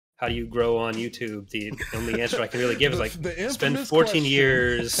how do you grow on YouTube? The only answer I can really give is like the spend infamous 14 question.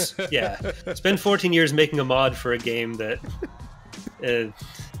 years. Yeah, spend 14 years making a mod for a game that is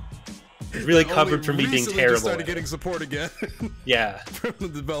really covered for me being Recently terrible. Just started getting support again. Yeah, from the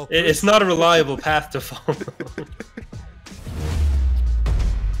developers. it's not a reliable path to follow.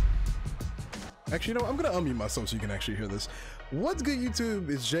 Actually, you know, I'm gonna unmute myself so you can actually hear this. What's good, YouTube?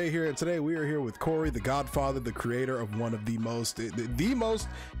 It's Jay here, and today we are here with Corey, the Godfather, the creator of one of the most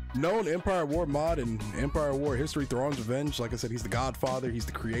known Empire War mod in Empire War history, Thrawns Revenge. Like I said, he's the Godfather, he's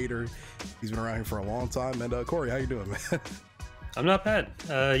the creator, he's been around here for a long time. And Corey, how you doing, man? I'm not bad.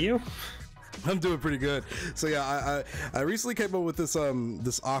 You? I'm doing pretty good. So yeah, I recently came up with this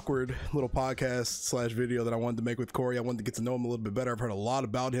this awkward little podcast slash video that I wanted to make with Corey. I wanted to get to know him a little bit better. I've heard a lot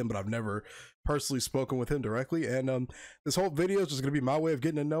about him, but I've never personally spoken with him directly. And this whole video is just gonna be my way of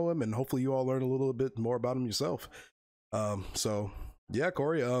getting to know him, and hopefully you all learn a little bit more about him yourself. So yeah,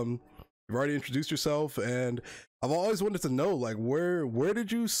 Corey, you've already introduced yourself, and I've always wanted to know, like, where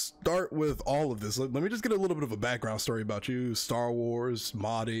did you start with all of this? Let me just get a little bit of a background story about you, Star Wars,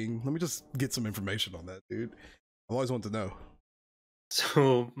 modding. Let me just get some information on that, dude. I've always wanted to know.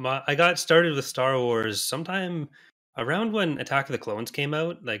 So I got started with Star Wars sometime around when Attack of the Clones came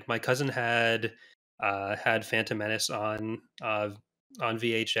out. Like my cousin had Phantom Menace on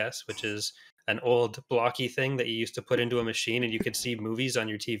VHS, which is an old blocky thing that you used to put into a machine and you could see movies on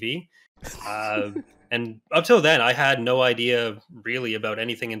your TV. And up till then, I had no idea really about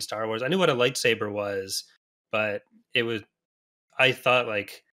anything in Star Wars. I knew what a lightsaber was, but I thought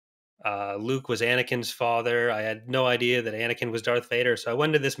like Luke was Anakin's father. I had no idea that Anakin was Darth Vader. So I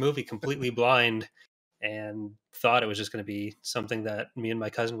went to this movie completely blind and thought it was just going to be something that me and my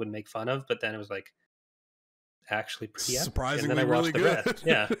cousin would make fun of. But then it was like actually pretty epic. Surprisingly, and then I watched really the good. rest.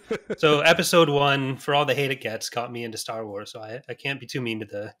 Yeah. So episode 1, for all the hate it gets, got me into Star Wars. So I can't be too mean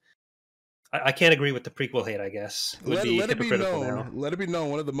to I can't agree with the prequel hate, I guess. Let it be known,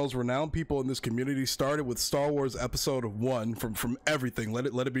 one of the most renowned people in this community started with Star Wars Episode 1 from everything. Let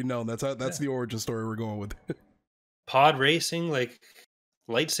it be known. That's the origin story we're going with. Pod racing, like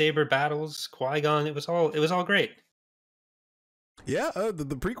lightsaber battles, Qui-Gon, it was all great. Yeah,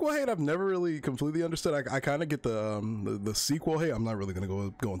 the prequel hate I've never really completely understood. I kind of get the sequel hate. I'm not really gonna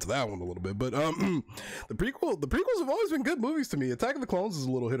go into that one a little bit, but the prequels have always been good movies to me. Attack of the Clones is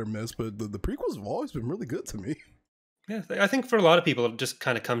a little hit or miss, but the prequels have always been really good to me. Yeah, I think for a lot of people, it just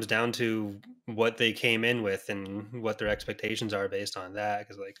kind of comes down to what they came in with and what their expectations are based on that.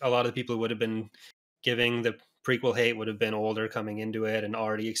 Because like a lot of the people who would have been giving the prequel hate would have been older coming into it and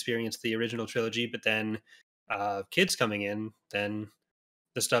already experienced the original trilogy, but then kids coming in, then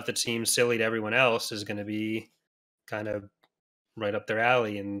the stuff that seems silly to everyone else is going to be kind of right up their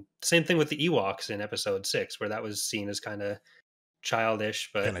alley. And same thing with the Ewoks in episode 6, where that was seen as kind of childish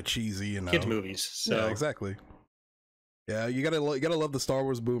but kind of cheesy, you know, kids movies. So yeah, exactly. Yeah, you gotta love the Star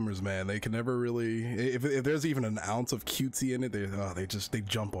Wars boomers, man. They can never really, if there's even an ounce of cutesy in it, they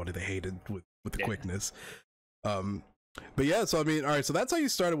jump on it. They hate it with the quickness. But yeah, so I mean, all right, so that's how you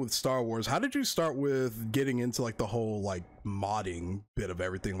started with Star Wars. How did you start with getting into like the whole like modding bit of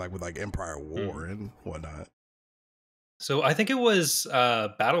everything, like with like Empire War and whatnot? So I think it was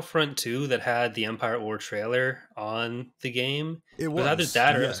Battlefront 2 that had the Empire War trailer on the game. It was either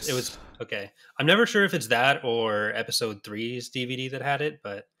that or yes. it was okay. I'm never sure if it's that or Episode 3's DVD that had it,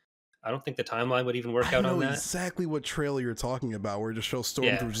 but I don't think the timeline would even work out on that. I know exactly what trailer you're talking about, where it just shows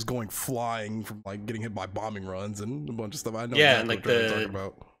stormtroopers just going flying from like getting hit by bombing runs and a bunch of stuff. I know exactly and like what you're talking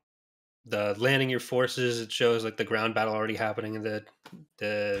about. The landing your forces, it shows like the ground battle already happening and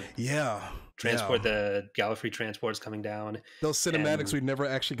the transport, the Gallifrey transports coming down. Those cinematics we never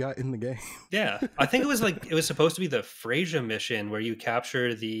actually got in the game. Yeah, I think it was supposed to be the Frasier mission where you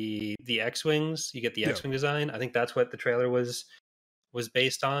capture the X-wings, you get the X-wing design. I think that's what the trailer was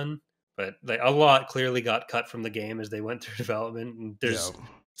based on. But like a lot clearly got cut from the game as they went through development, and there's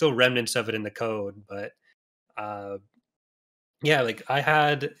still remnants of it in the code. But yeah, like I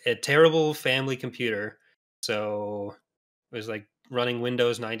had a terrible family computer, so it was like running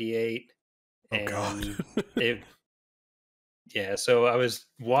Windows 98, and so I was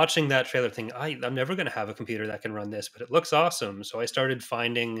watching that trailer thinking, I'm never going to have a computer that can run this, but it looks awesome. So I started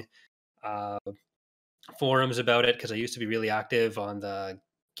finding forums about it because I used to be really active on the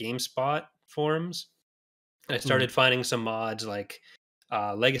GameSpot forums. And I started finding some mods like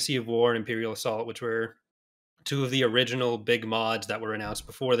Legacy of War and Imperial Assault, which were two of the original big mods that were announced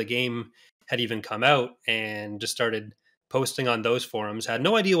before the game had even come out, and just started posting on those forums. Had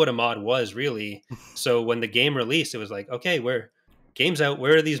no idea what a mod was really. So when the game released, it was like, okay, we're game's out,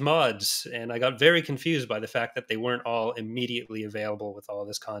 where are these mods? And I got very confused by the fact that they weren't all immediately available with all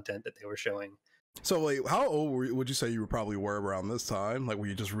this content that they were showing. So, like, how old would you say you probably were around this time? Like, where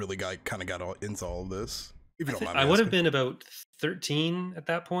you just really got into all of this? If you don't mind me I would have asking. been about 13 at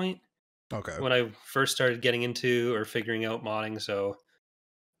that point Okay. when I first started getting into or figuring out modding. So,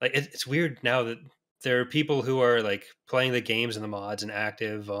 like, it's weird now that there are people who are like playing the games and the mods and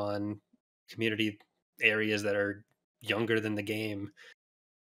active on community areas that are younger than the game.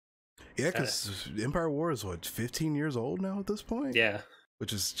 Yeah, because Empire War is what, 15 years old now at this point? Yeah.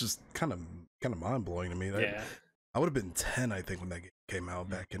 Which is just kind of mind blowing to me. Yeah. I would have been 10, I think, when that game came out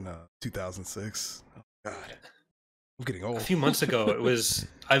back in 2006. Oh, God. I'm getting old. A few months ago,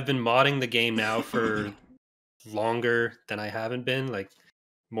 I've been modding the game now for longer than I haven't been. Like,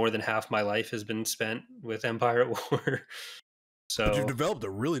 more than half my life has been spent with Empire at War. So, but you've developed a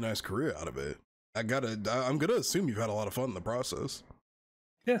really nice career out of it. I'm gonna assume you've had a lot of fun in the process.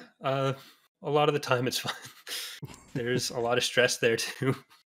 Yeah, a lot of the time it's fun. There's a lot of stress there too.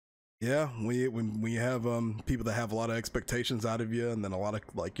 Yeah, when you have people that have a lot of expectations out of you, and then a lot of,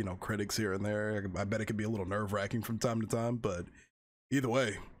 like, you know, critics here and there, I bet it could be a little nerve-wracking from time to time. But either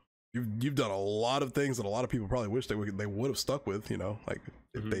way, you've done a lot of things that a lot of people probably wish they would have stuck with. You know, like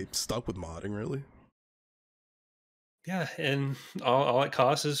if they stuck with modding, really. Yeah, and all it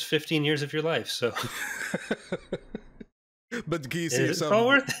costs is 15 years of your life. So, but can you see yourself? It's all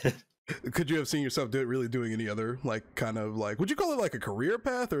worth it. Could you have seen yourself really doing any other, like, kind of like, would you call it like a career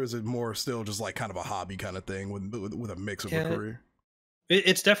path, or is it more still just like kind of a hobby kind of thing with a mix of a career?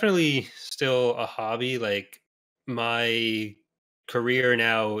 It's definitely still a hobby. Like, my career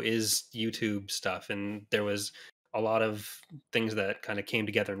now is YouTube stuff, and there was a lot of things that kind of came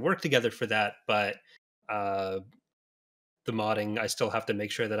together and worked together for that. But the modding, I still have to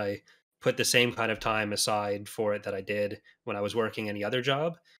make sure that I put the same kind of time aside for it that I did when I was working any other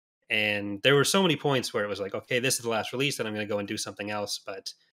job. And there were so many points where it was like, okay, this is the last release, then I'm going to go and do something else.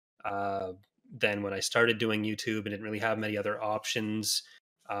 But then when I started doing YouTube and didn't really have many other options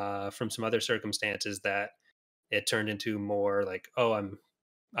from some other circumstances, that it turned into more like, oh,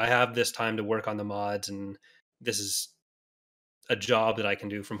 I have this time to work on the mods, and this is a job that I can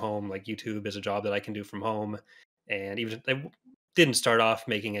do from home. Like, YouTube is a job that I can do from home. And even I didn't start off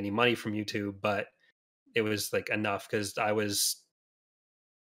making any money from YouTube, but it was like enough, because I was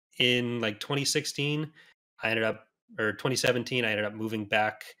in like 2016, or 2017, I ended up moving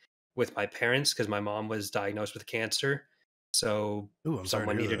back with my parents because my mom was diagnosed with cancer. So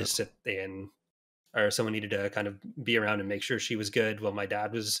someone needed to sit in, or someone needed to kind of be around and make sure she was good while my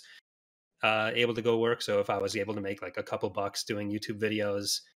dad was able to go work. So if I was able to make like a couple bucks doing YouTube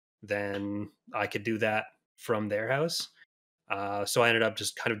videos, then I could do that from their house. So I ended up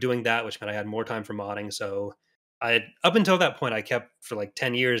just kind of doing that, which meant I had more time for modding. So up until that point, I kept for like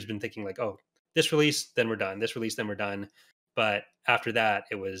 10 years been thinking like, oh, this release, then we're done. This release, then we're done. But after that,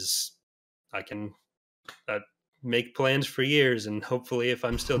 it was, I can make plans for years. And hopefully if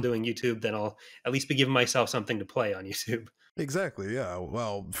I'm still doing YouTube, then I'll at least be giving myself something to play on YouTube. Exactly. Yeah.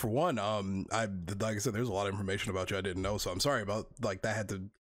 Well, for one, like I said, there's a lot of information about you I didn't know. So I'm sorry about, like, that had to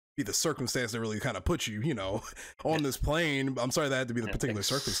be the circumstance that really kind of put you, you know, on this plane. I'm sorry that had to be the particular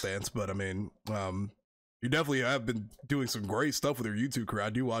circumstance, but I mean, you definitely have been doing some great stuff with your YouTube career. I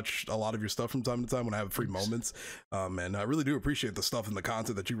do watch a lot of your stuff from time to time when I have free moments. And I really do appreciate the stuff and the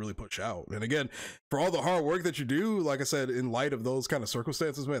content that you really push out. And again, for all the hard work that you do, like I said, in light of those kind of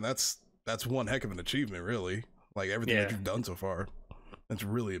circumstances, man, that's one heck of an achievement, really. Like, everything that you've done so far. That's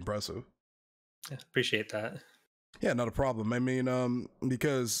really impressive. Yeah, appreciate that. Yeah, not a problem. I mean,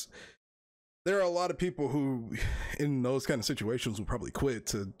 because there are a lot of people who, in those kind of situations, will probably quit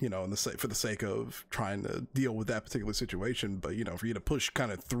to, you know, for the sake of trying to deal with that particular situation. But, you know, for you to push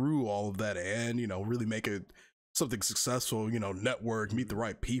kind of through all of that and, you know, really make it something successful, you know, network, meet the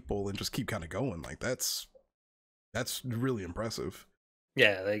right people, and just keep kind of going, like, that's really impressive.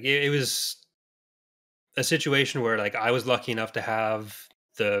 Yeah, like it was a situation where, like, I was lucky enough to have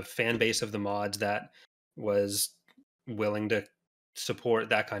the fan base of the mods that was willing to support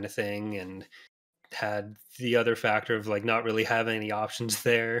that kind of thing, and had the other factor of like not really having any options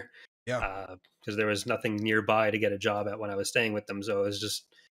there. Yeah. Because there was nothing nearby to get a job at when I was staying with them. So it was just,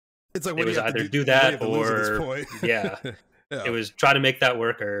 it's like, it was either do that or yeah, yeah, it was try to make that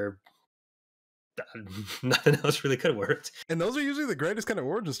work, or nothing else really could have worked. And those are usually the greatest kind of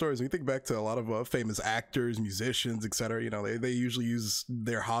origin stories. When you think back to a lot of famous actors, musicians, etc., you know, they usually use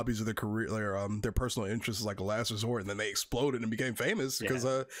their hobbies or their career, their personal interests as like a last resort, and then they exploded and became famous because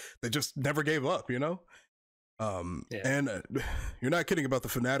they just never gave up, you know. And you're not kidding about the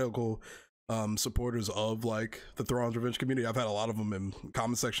fanatical supporters of like the Thrawns Revenge community. I've had a lot of them in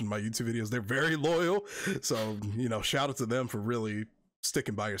comment section of my YouTube videos. They're very loyal, so you know, shout out to them for really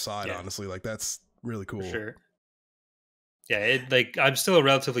sticking by your side. Honestly, like that's really cool. For sure. Yeah, like I'm still a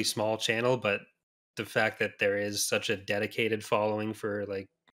relatively small channel, but the fact that there is such a dedicated following for like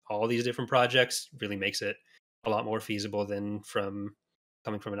all these different projects really makes it a lot more feasible than from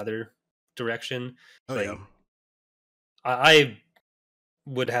coming from another direction. Oh like yeah. I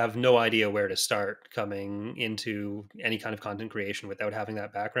would have no idea where to start coming into any kind of content creation without having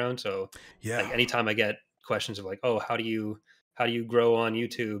that background. So Yeah. like anytime I get questions of like, oh, how do you grow on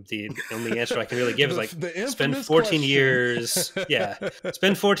YouTube? The only answer I can really give is like spend 14 years. Yeah.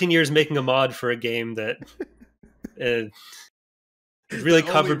 Spend 14 years making a mod for a game that really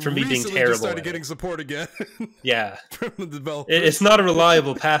covered from me being terrible. Just started getting support again. Yeah. From the developers. It's not a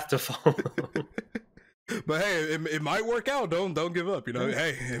reliable path to follow. But hey, it might work out. Don't give up. You know,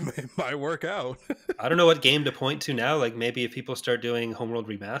 hey, it might work out. I don't know what game to point to now. Like maybe if people start doing Homeworld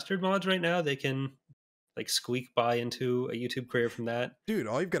Remastered mods right now, they can like squeak by into a YouTube career from that. Dude,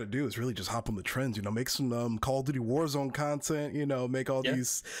 all you've got to do is really just hop on the trends. You know, make some Call of Duty Warzone content. You know, make all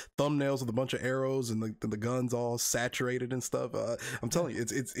these thumbnails with a bunch of arrows and the guns all saturated and stuff. I'm telling you,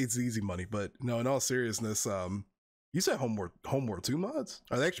 it's easy money. But no, in all seriousness, you said Homeworld 2 mods?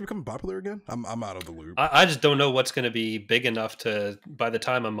 Are they actually becoming popular again? I'm out of the loop. I just don't know what's going to be big enough to, by the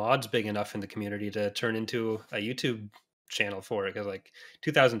time a mod's big enough in the community to turn into a YouTube channel for it. Because like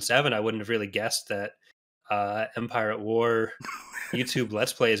 2007, I wouldn't have really guessed that Empire at War YouTube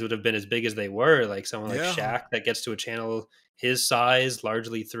Let's Plays would have been as big as they were. Like someone like Shaq that gets to a channel his size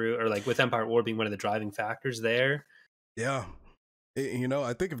largely through, or like with Empire at War being one of the driving factors there. Yeah. You know,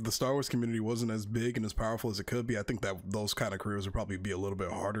 I think if the Star Wars community wasn't as big and as powerful as it could be, I think that those kind of careers would probably be a little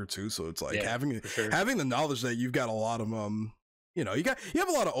bit harder too. So it's like having the knowledge that you've got a lot of you know, you have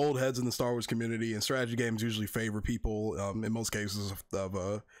a lot of old heads in the Star Wars community, and strategy games usually favor people in most cases of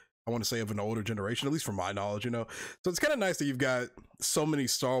I want to say of an older generation, at least from my knowledge, you know. So it's kind of nice that you've got so many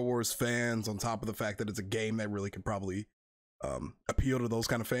Star Wars fans on top of the fact that it's a game that really could probably appeal to those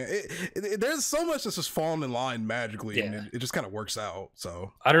kind of fans. There's so much that's just fallen in line magically, and it just kind of works out.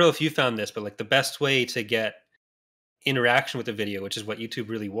 So I don't know if you found this, but like the best way to get interaction with the video, which is what YouTube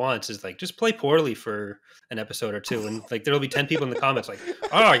really wants, is like just play poorly for an episode or two, and like there'll be 10 people in the comments like,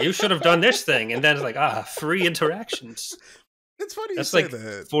 oh, you should have done this thing, and then it's like, free interactions. It's funny that's you say like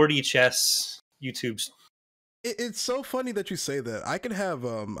that. 40 chess YouTube's. It's so funny that you say that. I could have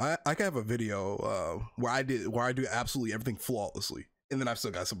I could have a video where I do absolutely everything flawlessly, and then I've still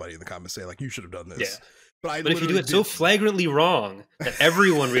got somebody in the comments saying like, you should have done this. Yeah. But if you do it so flagrantly wrong that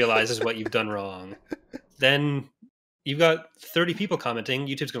everyone realizes what you've done wrong, then you've got 30 people commenting.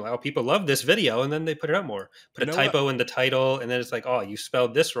 YouTube's gonna allow people love this video, and then they put it out more. Put a typo in the title, and then it's like, oh, you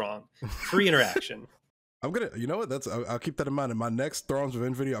spelled this wrong. Free interaction. I'm gonna, you know what? I'll keep that in mind. In my next Thrawns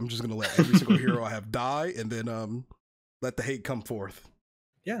Revenge video, I'm just gonna let every single hero I have die, and then let the hate come forth.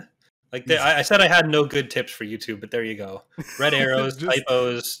 Yeah, like I said, I had no good tips for YouTube, but there you go. Red arrows,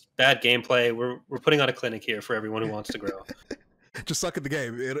 typos, bad gameplay. We're putting on a clinic here for everyone who wants to grow. Just suck at the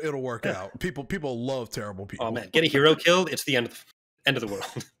game. It'll work out. People love terrible people. Oh man, get a hero killed. It's the end of the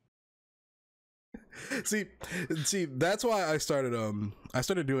world. See, that's why I started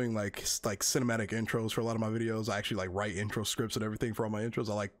doing like cinematic intros for a lot of my videos. I actually like write intro scripts and everything for all my intros.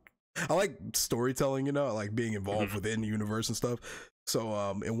 I like storytelling, you know, I like being involved within the universe and stuff.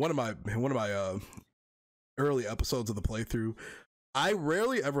 So in one of my early episodes of the playthrough, I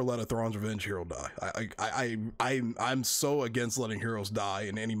rarely ever let a Thrawns Revenge hero die. I'm so against letting heroes die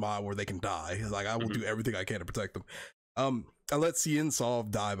in any mod where they can die. Like I will do everything I can to protect them. I let Cien Solve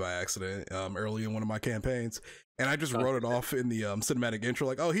die by accident early in one of my campaigns, and I just wrote it off in the cinematic intro,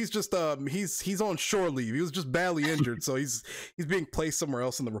 like, oh, he's just he's on shore leave. He was just badly injured, so he's being placed somewhere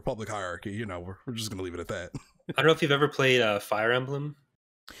else in the Republic hierarchy. You know, we're just gonna leave it at that. I don't know if you've ever played Fire Emblem.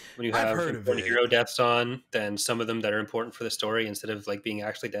 When you have important hero deaths on, then some of them that are important for the story, instead of like being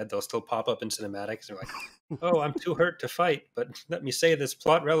actually dead, they'll still pop up in cinematics. They're like, "Oh, I'm too hurt to fight, but let me say this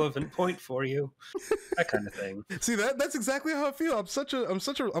plot relevant point for you." That kind of thing. See, that's exactly how I feel. I'm such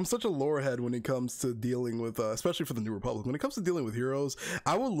a lore head when it comes to dealing with, especially for the New Republic. When it comes to dealing with heroes,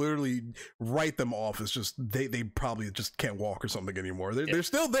 I will literally write them off as just they probably just can't walk or something anymore. They're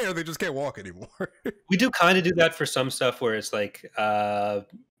still there. They just can't walk anymore. We do kind of do that for some stuff where it's like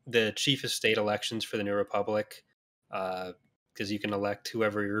the chief of state elections for the New Republic, because you can elect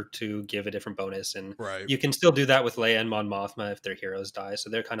whoever you're to give a different bonus, and you can still do that with Leia and Mon Mothma if their heroes die. So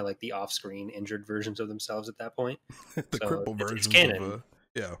they're kind of like the off-screen injured versions of themselves at that point. The cripple versions. It's canon.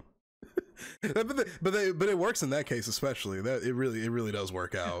 Yeah. but it works in that case, especially. That it really does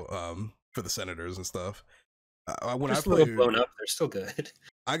work out. for the senators and stuff. When I Just a play, little blown up. They're still good.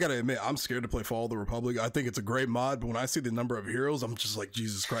 I gotta admit, I'm scared to play Fall of the Republic. I think it's a great mod, but when I see the number of heroes, I'm just like,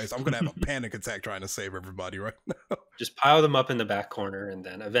 Jesus Christ, I'm gonna have a panic attack trying to save everybody right now. Just pile them up in the back corner, and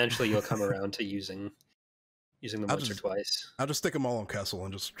then eventually you'll come around to using them once or twice. I'll just stick them all on Kessel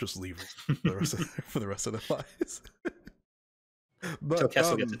and just leave them for the rest of their lives. But Until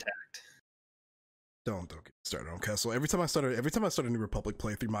Kessel gets attacked. Don't get started on Kessel. Every time I start a New Republic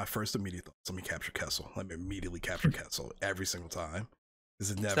playthrough, my first immediate thoughts, let me capture Kessel. Let me immediately capture Kessel every single time. It's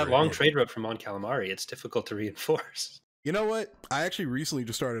that long trade route from Mon Calamari. It's difficult to reinforce. You know what? I actually recently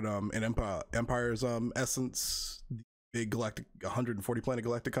just started an Empire's Essence, the big galactic 140 planet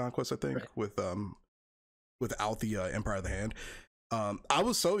galactic conquest, I think, right. Without the Empire of the Hand. I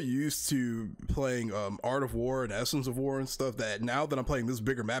was so used to playing Art of War and Essence of War and stuff that now that I'm playing this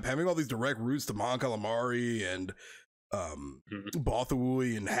bigger map, having all these direct routes to Mon Calamari and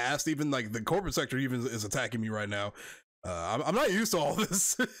Bothawui and Hast, even like the corporate sector even is attacking me right now. I'm not used to all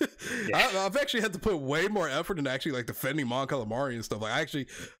this. Yeah. I've actually had to put way more effort into actually like defending Mon Calamari and stuff. Like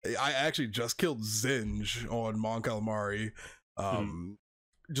I actually just killed Zinj on Mon Calamari.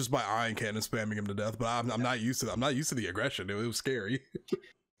 Just by iron cannon spamming him to death, but I'm not used to that. I'm not used to the aggression. It was scary.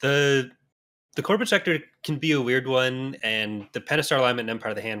 The corporate sector can be a weird one, and the Pentastar alignment and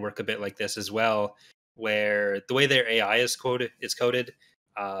Empire of the Hand work a bit like this as well, where the way their AI is coded,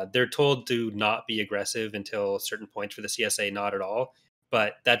 they're told to not be aggressive until certain points for the CSA, not at all.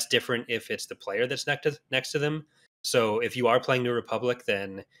 But that's different if it's the player that's next to them. So if you are playing New Republic,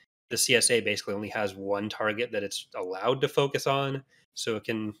 then the CSA basically only has one target that it's allowed to focus on. So it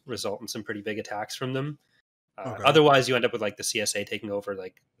can result in some pretty big attacks from them. Okay. Otherwise, you end up with like the CSA taking over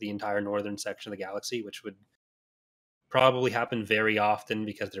like the entire northern section of the galaxy, which would probably happen very often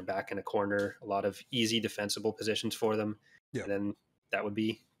because they're back in a corner. A lot of easy defensible positions for them. Yeah. And then that would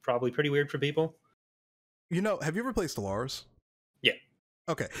be probably pretty weird for people. You know, have you ever played Stellaris? Yeah.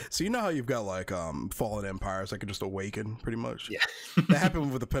 Okay, so you know how you've got like fallen empires that can just awaken pretty much? Yeah. That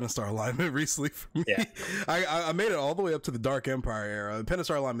happened with the Pentastar alignment recently for me. Yeah. I made it all the way up to the Dark Empire era. The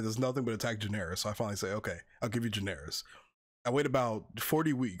Pentastar alignment does nothing but attack Generis, so I finally say, okay, I'll give you Generis. I wait about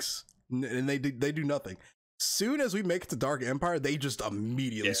 40 weeks, and they do nothing. Soon as we make it to Dark Empire, they just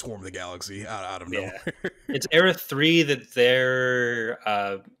immediately swarm the galaxy out of nowhere. It's Era 3 that they're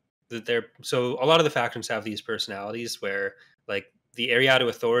so a lot of the factions have these personalities where like the Ariado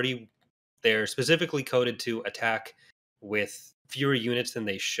Authority, they're specifically coded to attack with fewer units than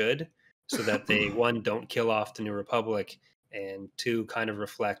they should, so that they, one, don't kill off the New Republic, and two, kind of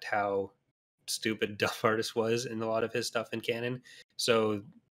reflect how stupid Duff Artist was in a lot of his stuff in canon. So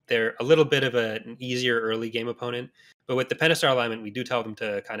they're a little bit of an easier early game opponent. But with the Pentastar alignment, we do tell them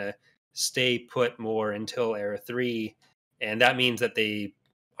to kind of stay put more until Era 3, and that means that they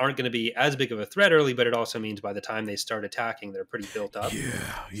aren't going to be as big of a threat early, but it also means by the time they start attacking, they're pretty built up.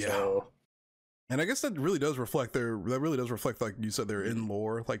 Yeah. So, and I guess that really does reflect like you said, their in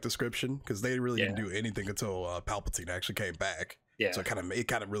lore like description, because they really didn't do anything until Palpatine actually came back. Yeah. So it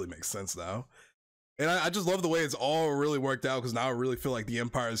kind of really makes sense now. And I just love the way it's all really worked out, because now I really feel like the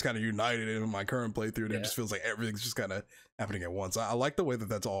Empire is kind of united in my current playthrough, and it just feels like everything's just kind of happening at once. I like the way that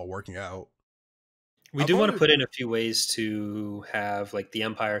that's all working out. We do want to put in a few ways to have like the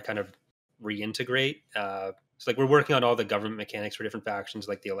Empire kind of reintegrate. So like we're working on all the government mechanics for different factions,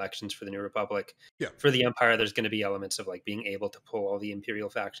 like the elections for the New Republic. Yeah. For the Empire, there's going to be elements of like being able to pull all the Imperial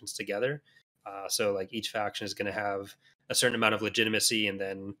factions together. So like each faction is going to have a certain amount of legitimacy, and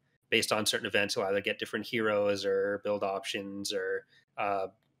then based on certain events, you'll either get different heroes or build options, or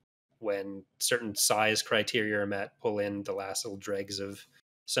when certain size criteria are met, pull in the last little dregs of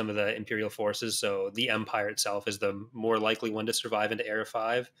some of the Imperial forces. So the Empire itself is the more likely one to survive into Era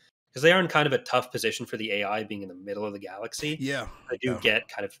 5, because they are in kind of a tough position for the AI being in the middle of the galaxy. Yeah. They do get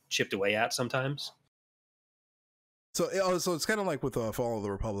kind of chipped away at sometimes. So it's kind of like with Fall of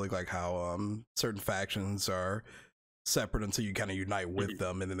the Republic, like how certain factions are separate until you kind of unite with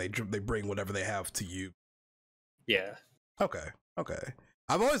them, and then they bring whatever they have to you. Yeah. Okay.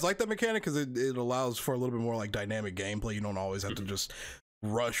 I've always liked that mechanic, because it allows for a little bit more like dynamic gameplay. You don't always have to just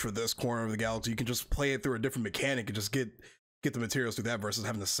rush for this corner of the galaxy. You can just play it through a different mechanic and just get the materials through that, versus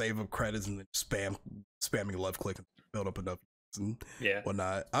having to save up credits and then spamming left click and build up enough and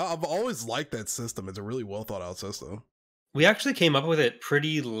whatnot. I've always liked that system. It's a really well thought out system. We actually came up with it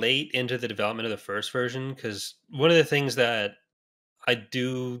pretty late into the development of the first version, because one of the things that I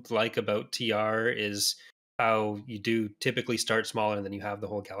do like about TR is how you do typically start smaller and then you have the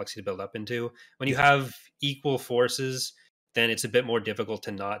whole galaxy to build up into. When you have equal forces, then it's a bit more difficult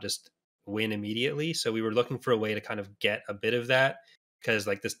to not just win immediately. So we were looking for a way to kind of get a bit of that because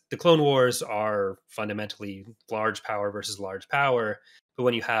like this, the Clone Wars are fundamentally large power versus large power. But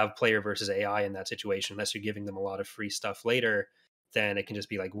when you have player versus AI in that situation, unless you're giving them a lot of free stuff later, then it can just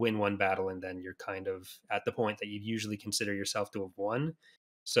be like win one battle and then you're kind of at the point that you'd usually consider yourself to have won.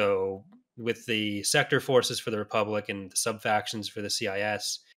 So with the sector forces for the Republic and the sub factions for the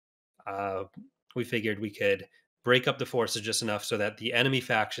CIS, uh, we figured we could break up the forces just enough so that the enemy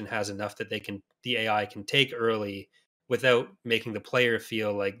faction has enough that the AI can take early without making the player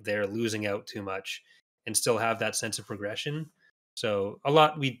feel like they're losing out too much, and still have that sense of progression. So a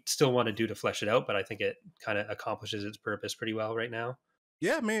lot we still want to do to flesh it out, but I think it kind of accomplishes its purpose pretty well right now.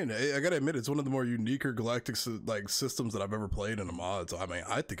 Yeah, man, I gotta admit it's one of the more uniquer galactic like systems that I've ever played in a mod. So I mean,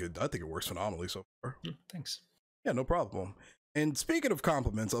 I think it works phenomenally so far. Thanks. Yeah, no problem. And speaking of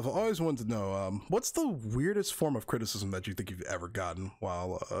compliments, I've always wanted to know what's the weirdest form of criticism that you think you've ever gotten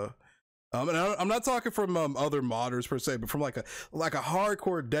while and I'm not talking from other modders per se, but from like a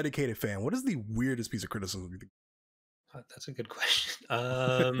hardcore dedicated fan. What is the weirdest piece of criticism you think? That's a good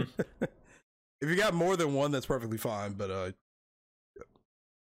question. If you got more than one, that's perfectly fine. But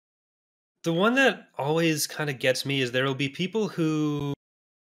the one that always kind of gets me is there will be people who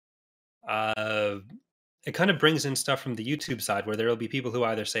it kind of brings in stuff from the YouTube side where there will be people who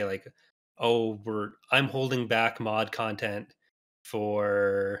either say like, "Oh, I'm holding back mod content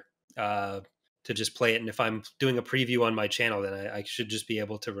for to just play it, and if I'm doing a preview on my channel, then I should just be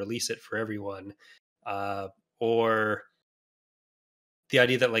able to release it for everyone," uh, or the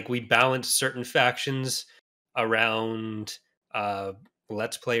idea that like we balance certain factions around uh,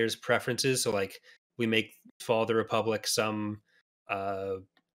 let's players' preferences. So like we make Fall of the Republic some uh,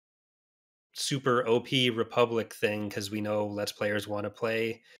 super OP Republic thing because we know let's players want to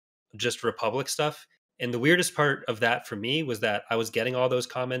play just Republic stuff. And the weirdest part of that for me was that I was getting all those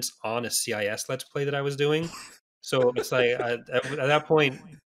comments on a CIS Let's Play that I was doing. So it's like at that point,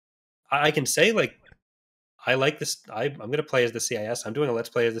 I can say like I like this. I'm going to play as the CIS. I'm doing a Let's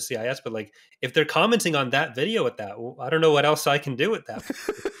Play as the CIS. But like, if they're commenting on that video at that, well, I don't know what else I can do with that.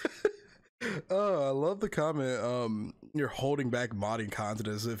 Oh, I love the comment. You're holding back modding content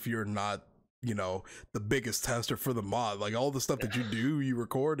as if you're not, you know, the biggest tester for the mod. Like all the stuff that you do, you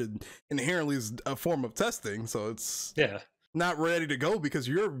record, and inherently is a form of testing. So it's not ready to go because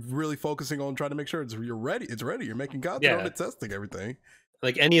you're really focusing on trying to make sure you're ready. It's ready. You're making content on it, testing everything.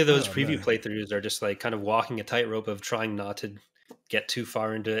 Like any of those preview playthroughs are just like kind of walking a tightrope of trying not to get too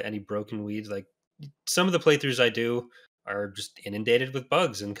far into any broken weeds. Like some of the playthroughs I do are just inundated with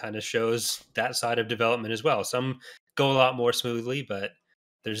bugs and kind of shows that side of development as well. Some go a lot more smoothly, but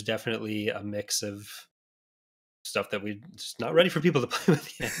there's definitely a mix of stuff that we're just not ready for people to play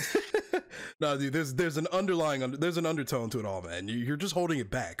with yet. No, dude, there's an there's an undertone to it all, man. You're just holding it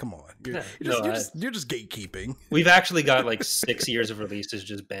back. Come on, you're just gatekeeping. We've actually got like 6 years of releases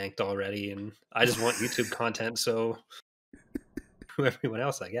just banked already, and I just want YouTube content. So everyone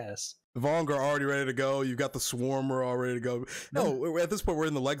else, I guess. The Vong are already ready to go. You've got the Swarmer all ready to go. No, at this point, we're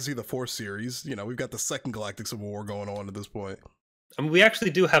in the Legacy of the Force series. You know, we've got the second Galactic Civil War going on at this point. I mean, we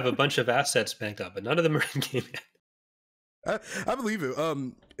actually do have a bunch of assets banked up, but none of them are in game yet. I believe it.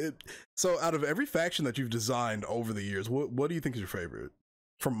 So out of every faction that you've designed over the years, what do you think is your favorite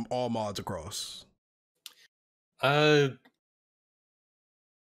from all mods across? The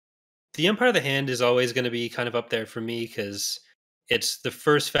Empire of the Hand is always going to be kind of up there for me because it's the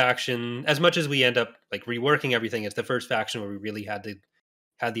first faction. As much as we end up like reworking everything, it's the first faction where we really had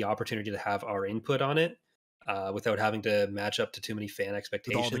the opportunity to have our input on it. Without having to match up to too many fan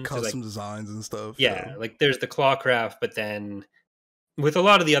expectations. With all the custom designs and stuff. Yeah, like there's the Clawcraft, but then with a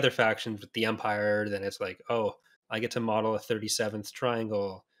lot of the other factions, with the Empire, then it's like, oh, I get to model a 37th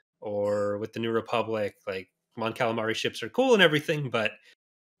triangle. Or with the New Republic, like Mon Calamari ships are cool and everything, but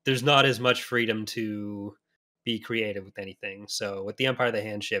there's not as much freedom to be creative with anything. So with the Empire of the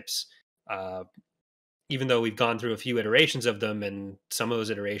Hand ships, even though we've gone through a few iterations of them and some of those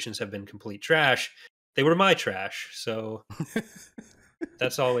iterations have been complete trash, they were my trash, so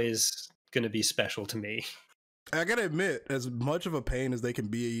that's always going to be special to me. I gotta admit, as much of a pain as they can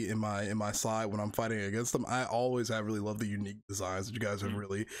be in my side when I'm fighting against them, I always have really loved the unique designs that you guys have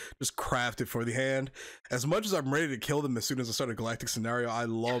really just crafted for the hand. As much as I'm ready to kill them as soon as I start a galactic scenario, I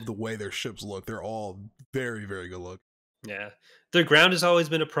love the way their ships look. They're all very, very good look. Yeah, their ground has always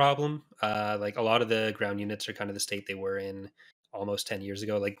been a problem. Like a lot of the ground units are kind of the state they were in almost 10 years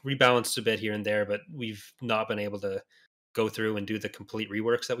ago, like rebalanced a bit here and there, but we've not been able to go through and do the complete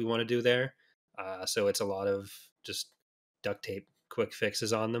reworks that we want to do there. So it's a lot of just duct tape quick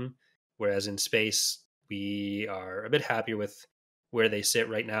fixes on them. Whereas in space, we are a bit happier with where they sit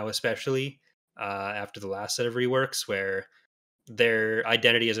right now, especially after the last set of reworks, where their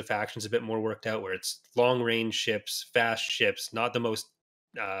identity as a faction is a bit more worked out, where it's long range ships, fast ships, not the most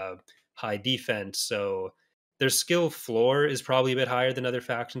uh, high defense. So their skill floor is probably a bit higher than other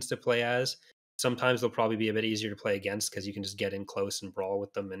factions to play as. Sometimes they'll probably be a bit easier to play against because you can just get in close and brawl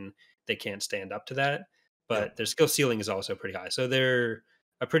with them, and they can't stand up to that. Yep. But their skill ceiling is also pretty high. So they're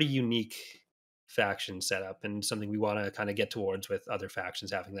a pretty unique faction setup, and something we want to kind of get towards with other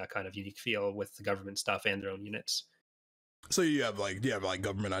factions having that kind of unique feel with the government stuff and their own units. So you have like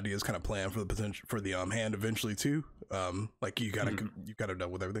government ideas kind of planned for the potential for the hand eventually too. Like you kind of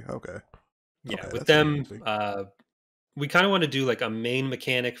done with everything. Okay. Yeah, Okay, with that's them, interesting. we kind of want to do like a main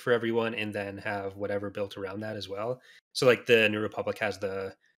mechanic for everyone, and then have whatever built around that as well. So like the New Republic has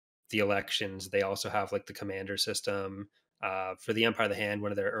the elections. They also have like the commander system. For the Empire of the Hand,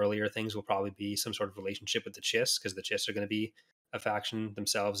 one of their earlier things will probably be some sort of relationship with the Chiss, because the Chiss are going to be a faction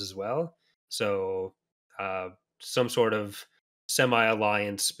themselves as well. So some sort of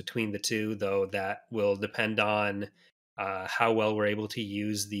semi-alliance between the two, though that will depend on how well we're able to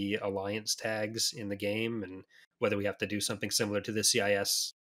use the alliance tags in the game, and whether we have to do something similar to the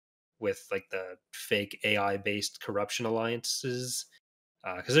CIS with like the fake AI based corruption alliances,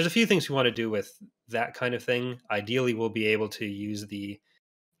 because there's a few things we want to do with that kind of thing. Ideally, we'll be able to use the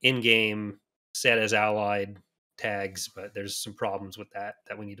in-game set as allied tags, but there's some problems with that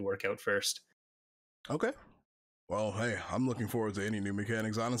we need to work out first. Okay. Well, hey, I'm looking forward to any new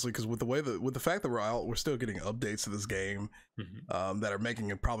mechanics, honestly, because with the fact that we're still getting updates to this game, that are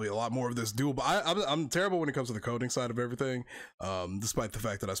making it probably a lot more of this doable. I'm terrible when it comes to the coding side of everything, despite the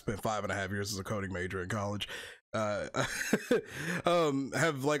fact that I spent 5.5 years as a coding major in college. Have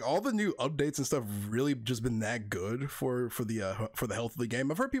like all the new updates and stuff really just been that good for the health of the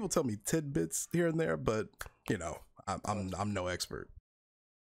game? I've heard people tell me tidbits here and there, but you know, I'm no expert.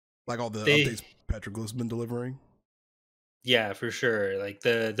 Like all the updates Petroglyph's been delivering. Yeah, for sure. Like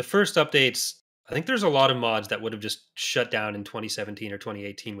the first updates, I think there's a lot of mods that would have just shut down in 2017 or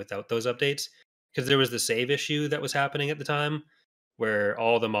 2018 without those updates, because there was the save issue that was happening at the time, where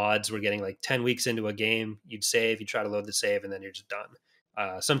all the mods were getting like 10 weeks into a game, you'd save, you try to load the save, and then you're just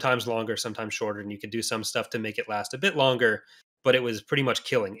done. Sometimes longer, sometimes shorter, and you could do some stuff to make it last a bit longer, but it was pretty much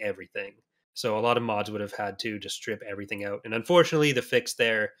killing everything. So a lot of mods would have had to just strip everything out. And unfortunately, the fix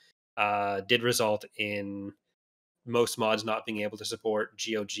there did result in most mods not being able to support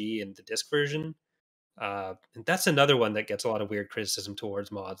GOG in the disc version. And that's another one that gets a lot of weird criticism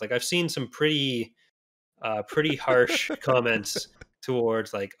towards mods. Like I've seen some pretty harsh comments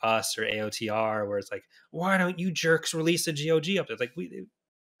towards like us or AOTR, where it's like, why don't you jerks release a GOG update? Like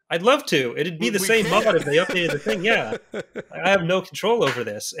I'd love to. It'd be the same mod if they updated the thing. Yeah, I have no control over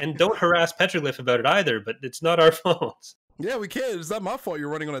this, and don't harass Petroglyph about it either. But it's not our fault. Yeah, we can. It's not my fault you're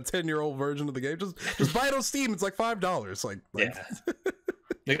running on a 10-year-old version of the game. Just buy it on Steam. It's like $5. Like yeah.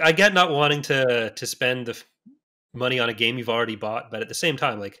 Like, I get not wanting to spend the money on a game you've already bought, but at the same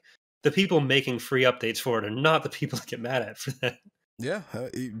time, like the people making free updates for it are not the people to get mad at for that. Yeah,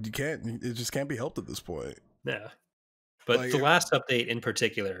 you can't. It just can't be helped at this point. Yeah. But Like, the last update in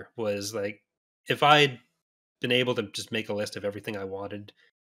particular was like, if I'd been able to just make a list of everything I wanted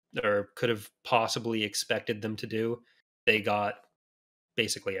or could have possibly expected them to do, they got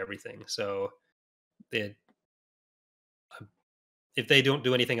basically everything. So it, if they don't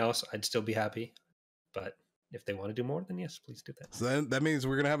do anything else, I'd still be happy. But if they want to do more, then yes, please do that. So then that means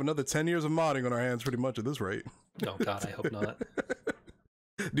we're gonna have another 10 years of modding on our hands, pretty much at this rate. Oh God, I hope not.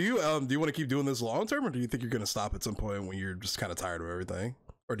 Do you want to keep doing this long term, or do you think you're gonna stop at some point when you're just kind of tired of everything,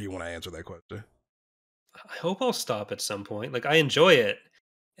 or do you want to answer that question? I hope I'll stop at some point. Like I enjoy it,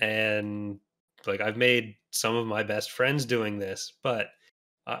 and like I've made some of my best friends doing this, but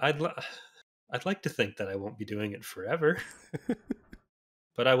I'd like to think that I won't be doing it forever.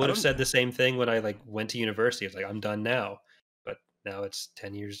 But I would have said the same thing when I like went to university. It's like I'm done now, but now it's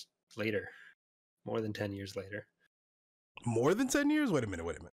 10 years later, more than 10 years later. More than 10 years? Wait a minute.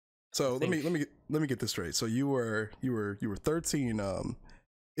 So let me get this straight. So you were 13.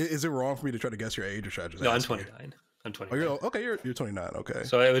 Is it wrong for me to try to guess your age, or should I just? No, I'm 29. I'm 29. Oh, you're 29. Okay.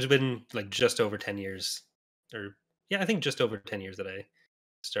 So it would have been like just over 10 years, or yeah, I think just over 10 years that I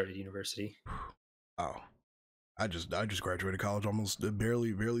started university. Oh, I just graduated college almost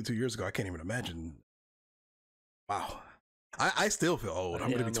barely 2 years ago. I can't even imagine. Wow. I still feel old. I'm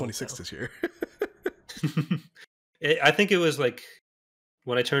going to be 26 this year. I think it was like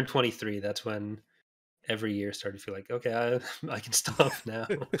when I turned 23, that's when every year started to feel like, okay, I can stop now.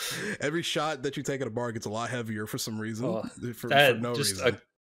 Every shot that you take at a bar gets a lot heavier for some reason. For no reason. I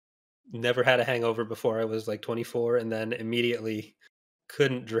never had a hangover before I was like 24, and then immediately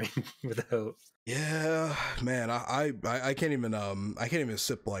couldn't drink without. Yeah, man, I can't even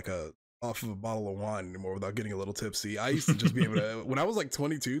sip like a off of a bottle of wine anymore without getting a little tipsy. I used to just be able to when I was like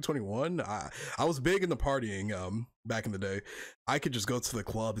 22, 21, I was big into partying back in the day. I could just go to the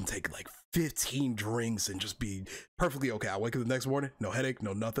club and take like 15 drinks and just be perfectly okay. I wake up the next morning, no headache,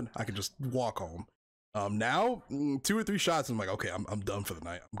 no nothing. I could just walk home. Now 2 or 3 shots and I'm like, okay, I'm done for the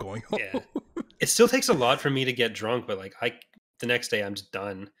night. I'm going home. Yeah, it still takes a lot for me to get drunk, but like the next day I'm just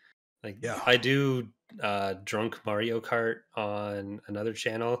done. Like Yeah. I do drunk Mario Kart on another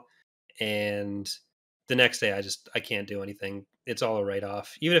channel, and the next day I can't do anything. It's all a write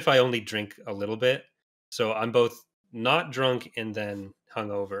off, even if I only drink a little bit. So I'm both not drunk and then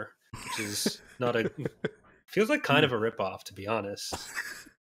hungover, which is not a feels like kind of a rip off, to be honest.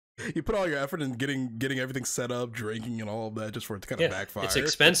 You put all your effort in getting everything set up, drinking and all of that just for it to kind of backfire. It's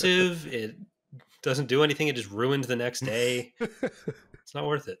expensive. It doesn't do anything. It just ruins the next day. It's not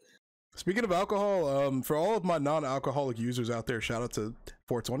worth it. Speaking of alcohol, for all of my non-alcoholic users out there, shout out to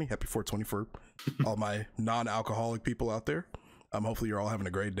 420. Happy 420 for all my non-alcoholic people out there. Hopefully you're all having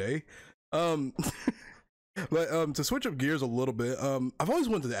a great day. But to switch up gears a little bit, I've always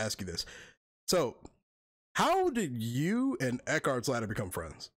wanted to ask you this. So, how did you and Eckhart's Ladder become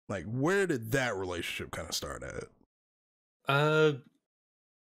friends? Like, where did that relationship kind of start at?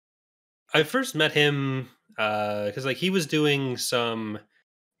 I first met him because like he was doing some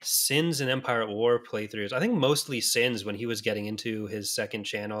Sins and Empire at War playthroughs. I think mostly Sins when he was getting into his second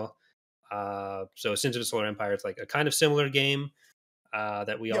channel. So Sins of the Solar Empire is like a kind of similar game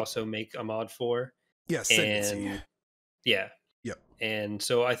that we also make a mod for. Yeah, and yeah, yep. And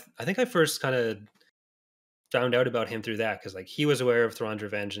so I think I first kind of found out about him through that because like he was aware of Thrawns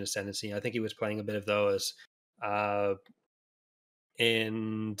Revenge and Ascendancy. I think he was playing a bit of those,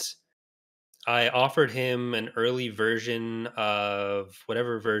 and I offered him an early version of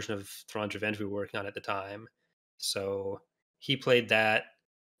whatever version of Thrawn's Revenge we were working on at the time. So he played that,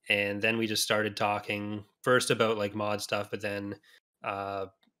 and then we just started talking first about like mod stuff, but then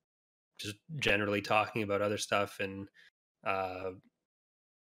just generally talking about other stuff and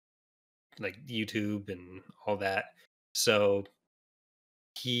like YouTube and all that. So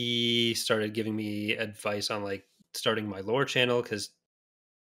he started giving me advice on like starting my lore channel because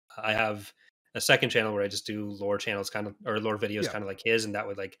I have a second channel where I just do lore channels kind of or lore videos kind of like his, and that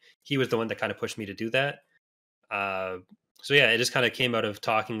would like he was the one that kind of pushed me to do that. So yeah, it just kind of came out of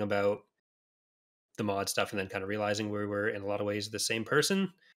talking about the mod stuff and then kind of realizing we were in a lot of ways the same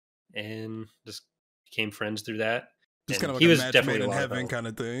person and just became friends through that. Just and kind of like he a was match definitely made in a lot heaven about, kind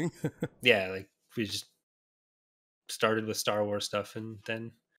of thing. yeah, like we just started with Star Wars stuff and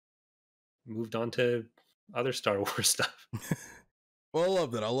then moved on to other Star Wars stuff. Well, I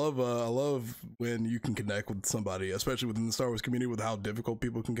love that. I love when you can connect with somebody, especially within the Star Wars community, with how difficult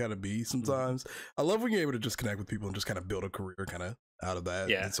people can kind of be sometimes. I love when you're able to just connect with people and just kind of build a career kind of out of that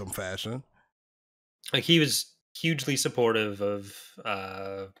in some fashion. Like he was hugely supportive of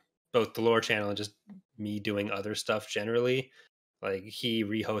both the lore channel and just me doing other stuff generally. Like he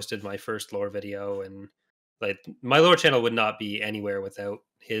rehosted my first lore video, and like my lore channel would not be anywhere without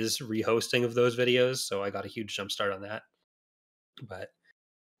his rehosting of those videos. So I got a huge jump start on that. But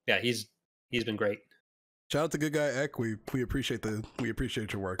yeah, he's been great. Shout out to good guy Eck. We appreciate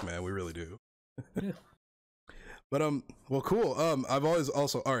your work, man. We really do. Yeah. But well, cool. I've always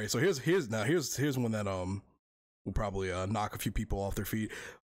also all right. So here's one that will probably knock a few people off their feet.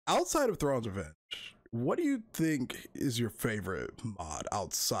 Outside of Thrawns Revenge, what do you think is your favorite mod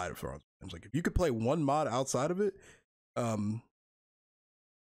outside of Thrawns Revenge? Like, if you could play one mod outside of it,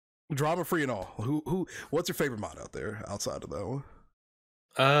 drama free and all. What's your favorite mod out there outside of that one?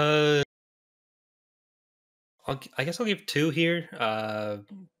 I guess I'll give 2 here.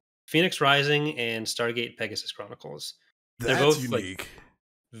 Phoenix Rising and Stargate Pegasus Chronicles. They're both unique. Like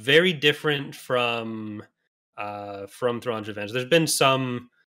very different from Thrawn's Revenge. There's been some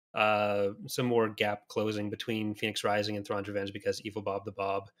more gap closing between Phoenix Rising and Thrawn's Revenge because Evil Bob the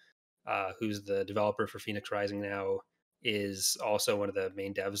Bob, who's the developer for Phoenix Rising now, is also one of the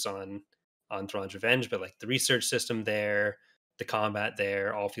main devs on Thrawn's Revenge. But like the research system there, the combat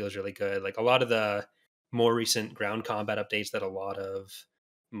there, all feels really good. Like a lot of the more recent ground combat updates that a lot of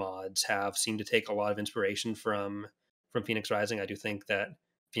mods have seem to take a lot of inspiration from Phoenix Rising. I do think that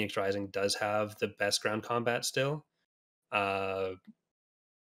Phoenix Rising does have the best ground combat still.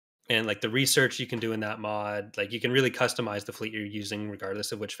 And like the research you can do in that mod, like you can really customize the fleet you're using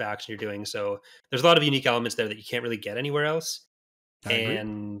regardless of which faction you're doing. So there's a lot of unique elements there that you can't really get anywhere else.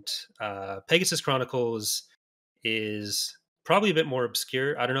 And Pegasus Chronicles is probably a bit more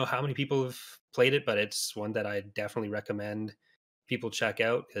obscure. I don't know how many people have played it, but it's one that I definitely recommend people check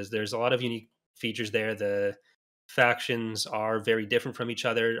out because there's a lot of unique features there. The factions are very different from each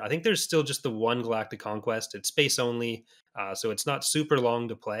other. I think there's still just the one Galactic Conquest. It's space only, so it's not super long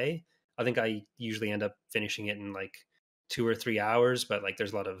to play. I think I usually end up finishing it in like 2 or 3 hours, but like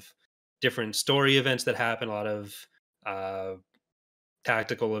there's a lot of different story events that happen, a lot of uh,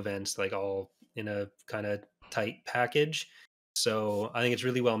 tactical events, like all in a kind of tight package. So I think it's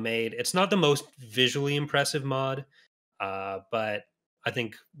really well made. It's not the most visually impressive mod, but I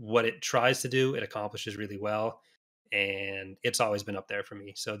think what it tries to do, it accomplishes really well. And it's always been up there for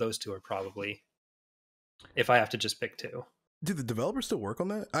me. So those two are probably, if I have to just pick two. Do the developers still work on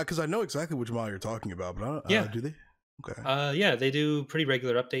that? Because I know exactly which mod you're talking about, but I don't, Yeah. do they? Okay. Yeah, they do pretty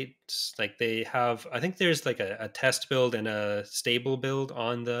regular updates. Like they have, I think there's like a test build and a stable build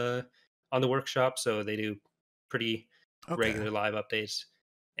on the workshop. So they do pretty Okay. regular live updates.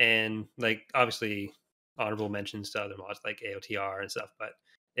 And like obviously honorable mentions to other mods like AOTR and stuff. But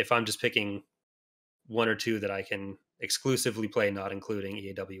if I'm just picking one or two that I can exclusively play, not including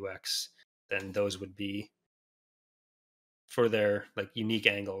EAWX, then those would be for their like unique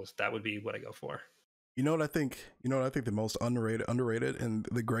angles. That would be what I go for. You know what I think? You know what I think the most underrated, and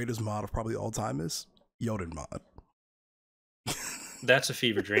the greatest mod of probably all time is Jotun mod. That's a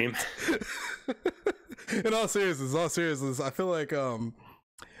fever dream. In all seriousness, I feel like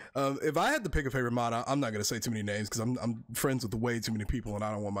if I had to pick a favorite mod, I'm not gonna say too many names because I'm friends with way too many people, and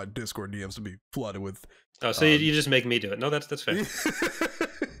I don't want my Discord DMs to be flooded with. Oh, so you just make me do it? No, that's fair.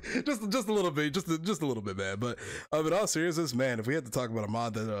 just a little bit, just a little bit, man. But in all seriousness, man, if we had to talk about a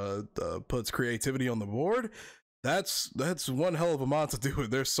mod that puts creativity on the board, that's one hell of a mod to do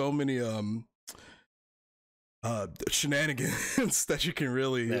it. There's so many shenanigans that you can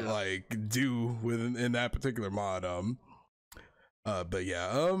really like do within that particular mod. But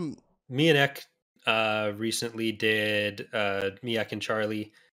yeah, me and Ek recently did me, Ek, and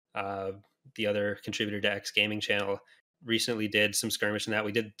Charlie, the other contributor to X Gaming channel, recently did some skirmish in that.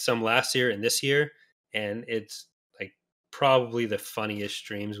 We did some last year and this year, and it's like probably the funniest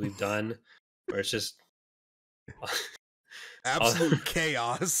streams we've done, where it's just absolute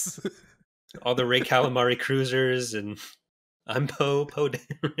chaos. All the Ray Calamari cruisers, and I'm Poe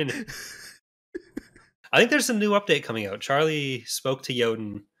Dameron. I think there's some new update coming out. Charlie spoke to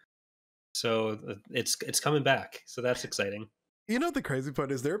Jotun, so it's coming back. So that's exciting. You know, the crazy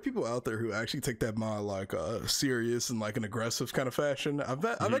part is there are people out there who actually take that mod like serious and like an aggressive kind of fashion. I've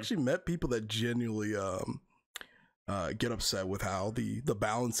actually met people that genuinely get upset with how the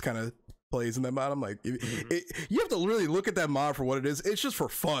balance kind of plays in that mod. I'm like, you have to really look at that mod for what it is. It's just for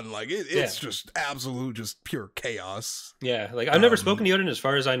fun. Like it's just absolute, just pure chaos. Yeah, like I've never spoken to Jotun, as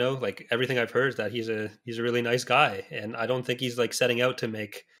far as I know. Like everything I've heard is that he's a really nice guy, and I don't think he's like setting out to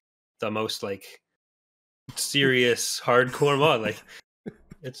make the most like serious hardcore mod. Like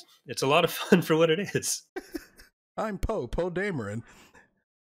it's a lot of fun for what it is. I'm Poe Dameron.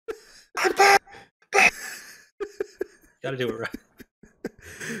 Gotta do it right.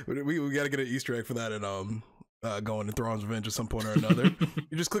 We got to get an Easter egg for that, and going to Thrawns Revenge at some point or another.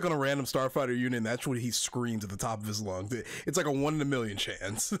 You just click on a random Starfighter unit, and that's what he screams at the top of his lungs. It's like a 1 in a million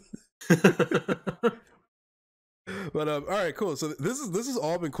chance. But all right, cool. So this is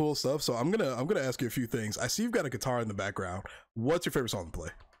all been cool stuff. So I'm gonna ask you a few things. I see you've got a guitar in the background. What's your favorite song to play?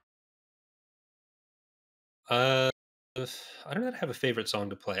 I don't have a favorite song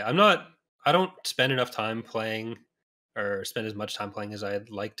to play. I don't spend enough time playing, or spend as much time playing as I'd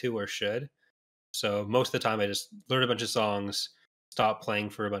like to or should. So most of the time I just learn a bunch of songs, stop playing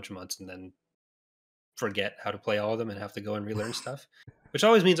for a bunch of months, and then forget how to play all of them and have to go and relearn stuff, which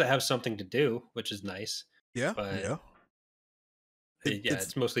always means I have something to do, which is nice. Yeah. But yeah.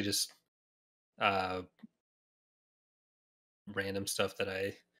 It's mostly just random stuff that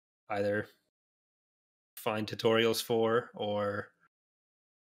I either find tutorials for or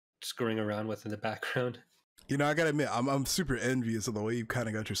screwing around with in the background. You know, I gotta admit, I'm super envious of the way you kind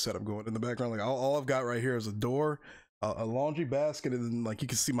of got your setup going in the background. Like all I've got right here is a door, a laundry basket, and then like you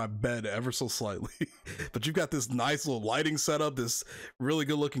can see my bed ever so slightly. But you've got this nice little lighting setup, this really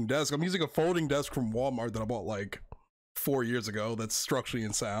good looking desk. I'm using a folding desk from Walmart that I bought like 4 years ago. That's structurally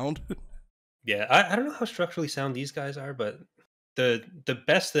sound. Yeah, I don't know how structurally sound these guys are, but the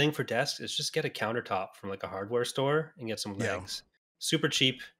best thing for desks is just get a countertop from like a hardware store and get some legs. Super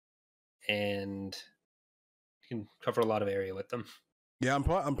cheap, and you can cover a lot of area with them. Yeah,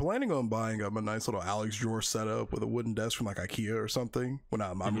 I'm planning on buying a nice little Alex drawer setup with a wooden desk from like IKEA or something when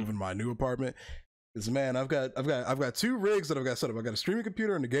I'm moving my new apartment. Because man, I've got 2 rigs that I've got set up. I've got a streaming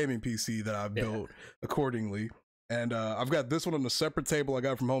computer and a gaming PC that I've built accordingly. And I've got this one on a separate table I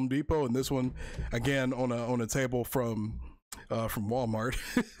got from Home Depot, and this one again on a table from from Walmart.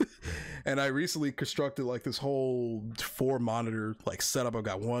 And I recently constructed like this whole 4 monitor like setup. I've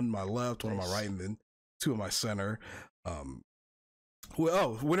got one on my left, one on my right, and then 2 on my center.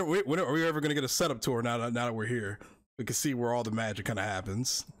 Well, when are we ever going to get a setup tour now that we're here? We can see where all the magic kind of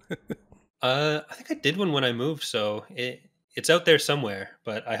happens. I think I did one when I moved, so it's out there somewhere.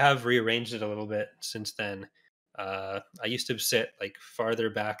 But I have rearranged it a little bit since then. I used to sit like farther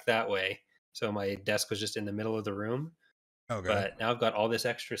back that way, so my desk was just in the middle of the room. Okay. But now I've got all this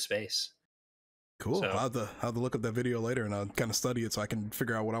extra space. Cool. So I'll have to look up that video later and I'll kind of study it so I can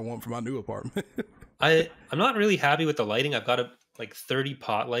figure out what I want for my new apartment. I'm not really happy with the lighting. I've got like 30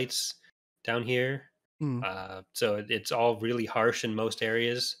 pot lights down here. So it's all really harsh in most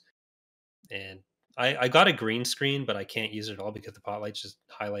areas. And I got a green screen, but I can't use it at all because the pot lights just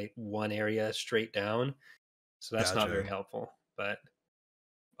highlight one area straight down. So that's not very helpful. But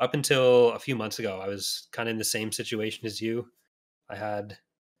up until a few months ago, I was kind of in the same situation as you. I had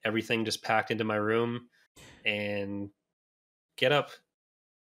everything just packed into my room and get up,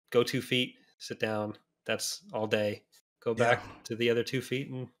 go 2 feet, sit down. That's all day. Go back to the other 2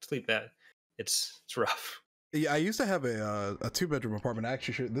 feet and sleep. It's rough. Yeah, I used to have a 2-bedroom apartment.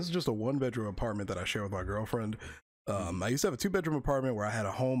 Actually, this is just a 1-bedroom apartment that I share with my girlfriend. I used to have a 2-bedroom apartment where I had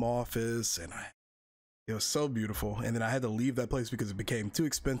a home office, and it was so beautiful. And then I had to leave that place because it became too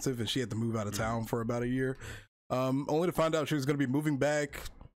expensive, and she had to move out of town for about a year. Only to find out she was going to be moving back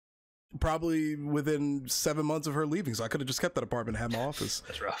probably within 7 months of her leaving. So I could have just kept that apartment and had my office.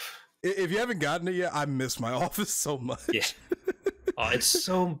 That's rough. If you haven't gotten it yet, I miss my office so much. Yeah. Oh, it's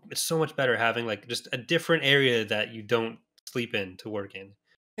so much better having like just a different area that you don't sleep in to work in.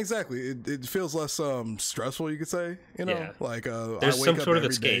 Exactly. It feels less stressful, you could say. You know, like there's I wake some up sort of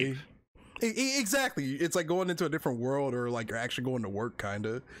every escape. Day. Exactly. It's like going into a different world, or like you're actually going to work, kind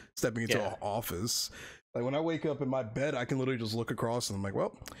of stepping into an office. Like when I wake up in my bed, I can literally just look across and I'm like,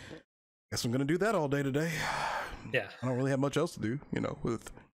 well, guess I'm gonna do that all day today. Yeah. I don't really have much else to do, you know,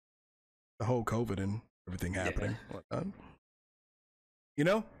 with the whole COVID and everything happening. You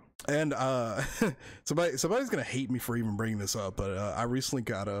know, and somebody's gonna hate me for even bringing this up, but I recently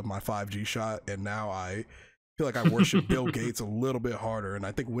got my 5G shot, and now I feel like I worship Bill Gates a little bit harder, and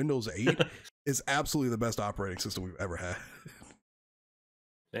I think Windows 8 is absolutely the best operating system we've ever had.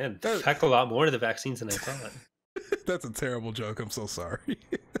 Man, packed a lot more to the vaccines than I thought. That's a terrible joke. I'm so sorry.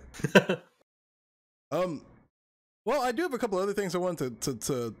 Well, I do have a couple other things I wanted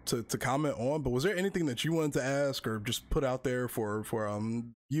to comment on, but was there anything that you wanted to ask or just put out there for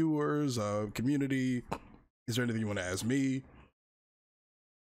viewers, community? Is there anything you want to ask me?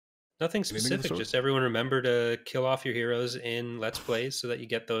 Nothing specific. Just everyone remember to kill off your heroes in Let's Plays so that you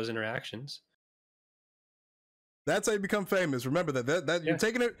get those interactions. That's how you become famous. Remember that you're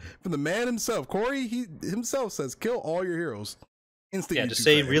taking it from the man himself. Corey, he himself says, kill all your heroes. Instantly. Yeah, just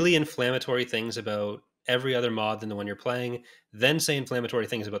say really inflammatory things about every other mod than the one you're playing, then say inflammatory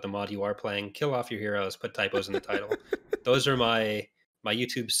things about the mod you are playing, kill off your heroes, put typos in the title. Those are my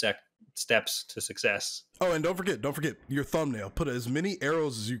YouTube steps to success. Oh, and don't forget your thumbnail. Put as many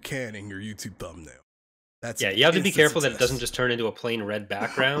arrows as you can in your YouTube thumbnail. That's you have to be careful that it doesn't just turn into a plain red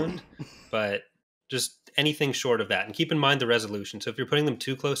background, but just anything short of that. And keep in mind the resolution. So if you're putting them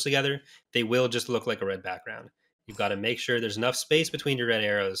too close together, they will just look like a red background. You've got to make sure there's enough space between your red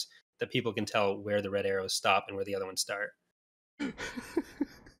arrows that people can tell where the red arrows stop and where the other ones start.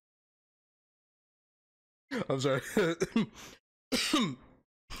 I'm sorry.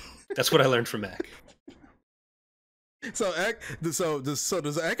 That's what I learned from Mac. So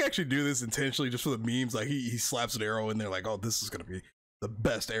does Ak actually do this intentionally just for the memes? Like he slaps an arrow in there like, oh, this is gonna be the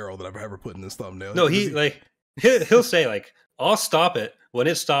best arrow that I've ever put in this thumbnail. No, he'll say like, I'll stop it when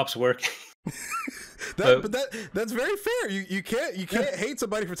it stops working. But that's very fair. You can't hate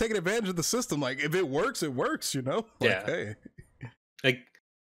somebody for taking advantage of the system. Like if it works, it works, you know? Like, hey. Like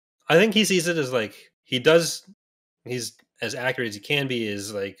I think he sees it as like he's as accurate as he can be,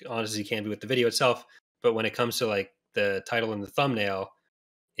 as like honest as he can be with the video itself. But when it comes to like the title and the thumbnail,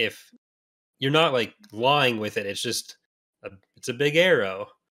 if you're not like lying with it, it's just it's a big arrow.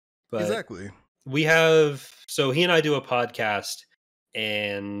 But exactly. So he and I do a podcast,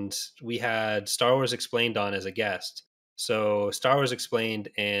 and we had Star Wars Explained on as a guest. So Star Wars Explained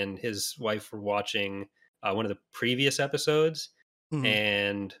and his wife were watching one of the previous episodes,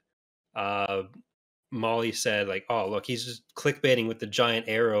 and Molly said like, oh, look, he's just clickbaiting with the giant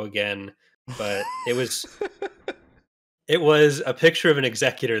arrow again. But it was a picture of an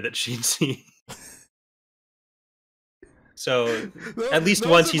executor that she'd seen. So at least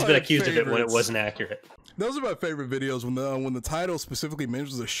once he's been accused of it when it favorites. wasn't accurate. Those are my favorite videos when the title specifically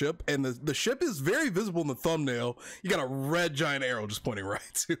mentions a ship and the ship is very visible in the thumbnail. You got a red giant arrow just pointing right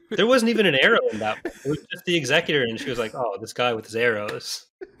to it. There wasn't even an arrow in that one. It was just the executor, and she was like, "Oh, this guy with his arrows.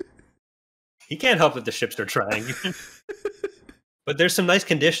 He can't help that the ships are trying." But there's some nice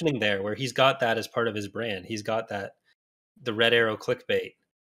conditioning there where he's got that as part of his brand. He's got that the red arrow clickbait.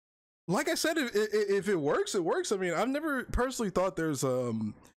 Like I said, if it works, it works. I mean, I've never personally thought there's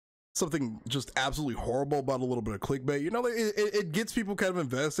something just absolutely horrible about a little bit of clickbait. You know, it gets people kind of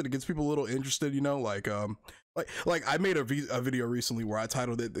invested. It gets people a little interested. You know, like I made a video recently where I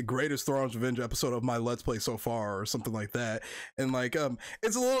titled it "The Greatest Thrawns Revenge Episode of My Let's Play So Far" or something like that. And like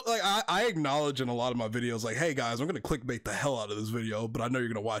it's a little like I acknowledge in a lot of my videos like, hey guys, I'm gonna clickbait the hell out of this video, but I know you're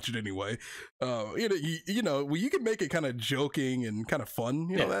gonna watch it anyway. You know, well, you can make it kind of joking and kind of fun.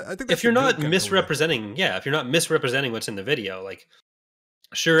 You know, I think that's if you're not misrepresenting, if you're not misrepresenting what's in the video, like.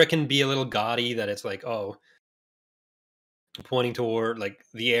 Sure, it can be a little gaudy that it's like, oh, pointing toward like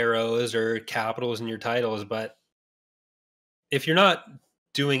the arrows or capitals in your titles, but if you're not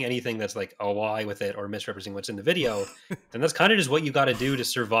doing anything that's like a lie with it or misrepresenting what's in the video, then that's kind of just what you got to do to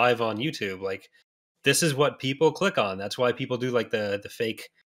survive on YouTube. Like, this is what people click on. That's why people do like the fake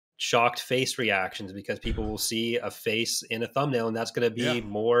shocked face reactions, because people will see a face in a thumbnail, and that's going to be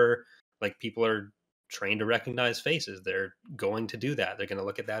more like people are trained to recognize faces. They're going to do that. They're going to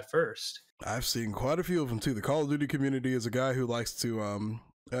look at that first. I've seen quite a few of them too. The Call of Duty community is a guy who likes to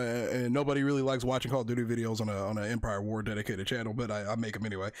and nobody really likes watching Call of Duty videos on an Empire War dedicated channel, but I make them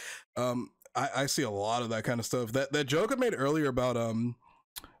anyway. I see a lot of that kind of stuff. That joke I made earlier about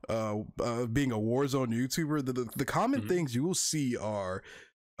being a Warzone YouTuber, the common things you will see are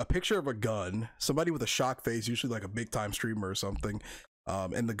a picture of a gun, somebody with a shock face, usually like a big time streamer or something.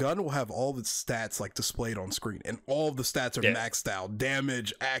 And the gun will have all the stats like displayed on screen, and all of the stats are maxed out: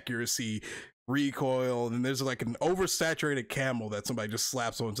 damage, accuracy, recoil, and there's like an oversaturated camel that somebody just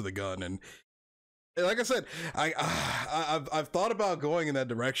slaps onto the gun. And like I said, I've thought about going in that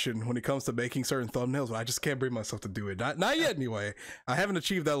direction when it comes to making certain thumbnails, but I just can't bring myself to do it. Not yet, anyway. I haven't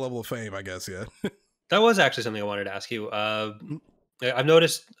achieved that level of fame, I guess, yet. That was actually something I wanted to ask you. I've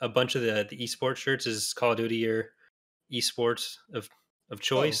noticed a bunch of the esports shirts is Call of Duty or esports of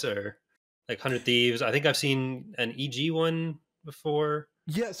choice, or like 100 Thieves. I think I've seen an EG one before.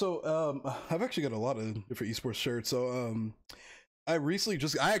 Yeah, so I've actually got a lot of different esports shirts. So I actually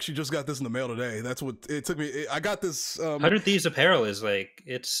just got this in the mail today. That's what it took me. I got this 100 Thieves apparel is like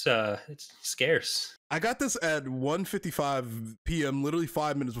it's scarce. I got this at 1:55 p.m. literally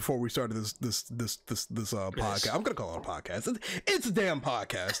 5 minutes before we started this podcast. I'm gonna call it a podcast. It's a damn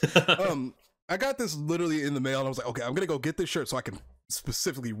podcast. I got this literally in the mail, and I was like, okay, I'm gonna go get this shirt so I can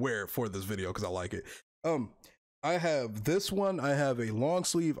specifically wear it for this video because I like it. I have this one. I have a long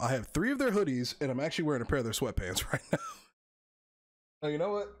sleeve. I have 3 of their hoodies, and I'm actually wearing a pair of their sweatpants right now. Oh, you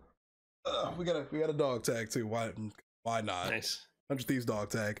know what? We got a dog tag too. Why not? Nice. 100 Thieves dog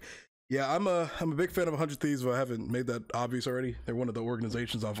tag. Yeah, I'm a big fan of 100 Thieves. If I haven't made that obvious already, they're one of the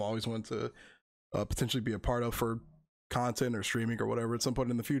organizations I've always wanted to potentially be a part of for content or streaming or whatever at some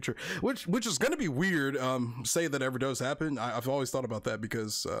point in the future, which is going to be weird. Say that ever does happen. I've always thought about that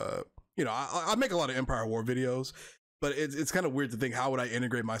because you know, I make a lot of Empire War videos, but it's kind of weird to think, how would I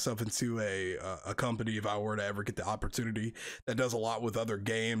integrate myself into a company if I were to ever get the opportunity that does a lot with other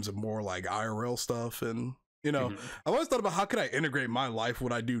games and more like IRL stuff. And you know, I've always thought about how could I integrate my life,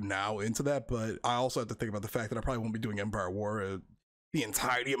 what I do now, into that, but I also have to think about the fact that I probably won't be doing Empire War the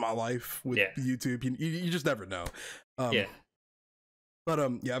entirety of my life with YouTube. You just never know. But yeah,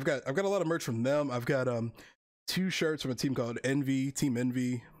 I've got a lot of merch from them. I've got 2 shirts from a team called Team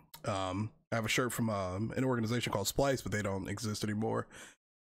Envy. I have a shirt from an organization called Splice, but they don't exist anymore.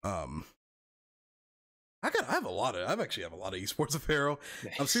 I actually have a lot of esports apparel.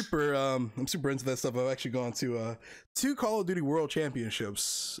 Nice. I'm super into that stuff. I've actually gone to 2 Call of Duty World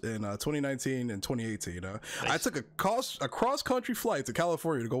Championships in 2019 and 2018. Nice. I took a cross country flight to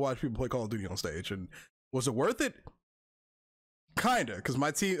California to go watch people play Call of Duty on stage, and was it worth it? Kinda, because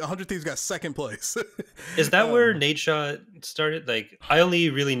my team, 100 Thieves, got 2nd place. Is that where Nadeshot started? Like, I only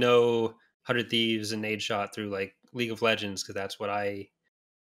really know 100 Thieves and Nadeshot through like League of Legends, because that's what I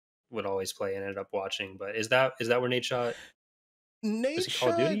would always play and ended up watching. But is that where Nadeshot?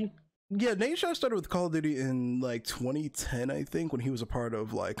 Call of Duty? Yeah, Nadeshot started with Call of Duty in like 2010, I think, when he was a part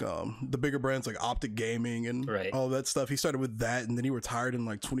of like the bigger brands like Optic Gaming and all that stuff. He started with that, and then he retired in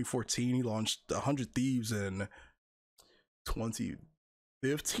like 2014. He launched 100 Thieves in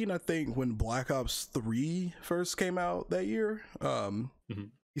 2015, I think, when Black Ops 3 first came out that year.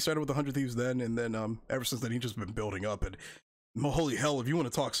 He started with the 100 Thieves then, and then ever since then, he's just been building up. And holy hell, if you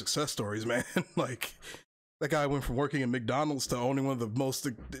want to talk success stories, man, like that guy went from working at McDonald's to owning one of the most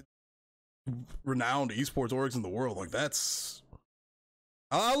renowned esports orgs in the world. Like that's,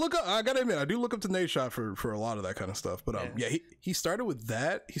 I gotta admit, I do look up to Nate Shot for a lot of that kind of stuff. But yeah, he started with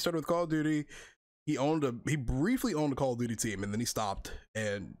that. He started with Call of Duty. He briefly owned a Call of Duty team, and then he stopped,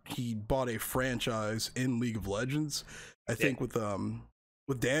 and he bought a franchise in League of Legends. I think with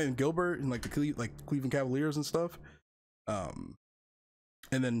Dan Gilbert and like the Cleveland Cavaliers and stuff. And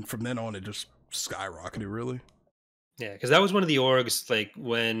then from then on, it just skyrocketed, really. Yeah, because that was one of the orgs, like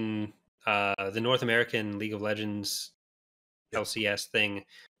when the North American League of Legends LCS thing,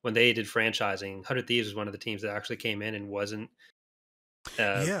 when they did franchising, 100 Thieves was one of the teams that actually came in and wasn't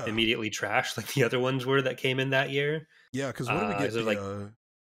immediately trashed like the other ones were that came in that year. Yeah, because what did we get?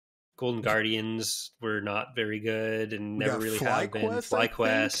 Golden Guardians were not very good and never really have been.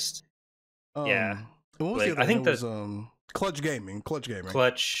 FlyQuest. Yeah. What was the other? I think that was Clutch Gaming.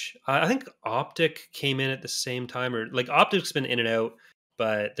 I think Optic came in at the same time, or like Optic's been in and out,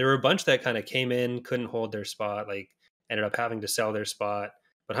 but there were a bunch that kind of came in, couldn't hold their spot, like ended up having to sell their spot.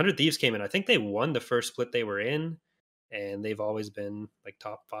 But 100 Thieves came in. I think they won the first split they were in, and they've always been like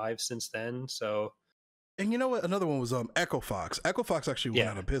top 5 since then. So, and you know what? Another one was Echo Fox. Echo Fox actually went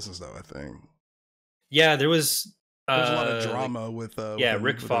out of business, though. I think. Yeah, there was a lot of drama with.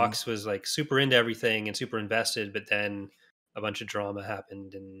 Rick Fox was like super into everything and super invested, but then a bunch of drama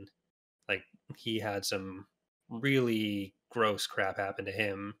happened, and like he had some really gross crap happen to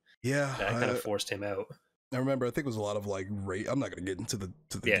him. Yeah, that kind of forced him out. I remember. I think it was a lot of like rape. I'm not going to get into the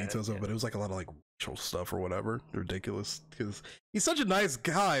details of it, but it was like a lot of like racial stuff or whatever. Ridiculous, because he's such a nice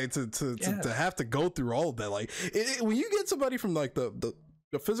guy to have to go through all of that. Like when you get somebody from like the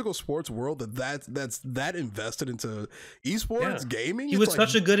physical sports world that's that invested into esports gaming, he was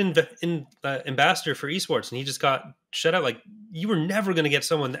such a good ambassador for esports, and he just got shut out. Like you were never going to get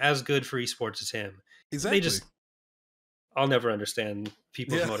someone as good for esports as him. Exactly. I'll never understand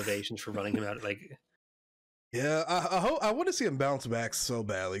people's motivations for running him out. Like. Yeah, I want to see him bounce back so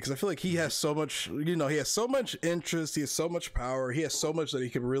badly, because I feel like he has so much, he has so much interest, he has so much power, he has so much that he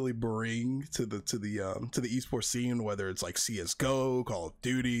can really bring to the esports scene, whether it's like CS:GO, Call of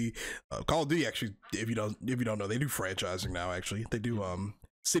Duty. Call of Duty actually, if you don't know, they do franchising now. Actually, they do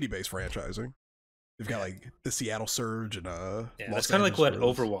city-based franchising. They've got like the Seattle Surge and that's kind of like what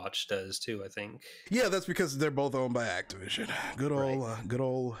Overwatch does too, I think. Yeah, that's because they're both owned by Activision. Good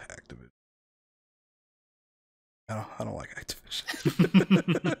old Activision. I don't like Activision.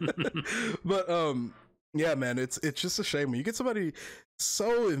 But yeah, man, it's just a shame when you get somebody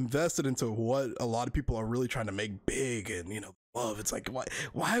so invested into what a lot of people are really trying to make big and love. It's like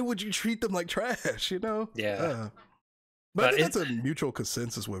why would you treat them like trash? Yeah. But I think that's a mutual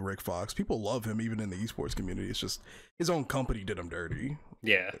consensus with Rick Fox. People love him even in the esports community. It's just his own company did him dirty.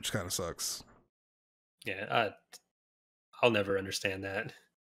 Yeah, which kind of sucks. Yeah, I'll never understand that.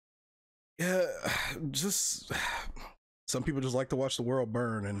 Yeah, just some people just like to watch the world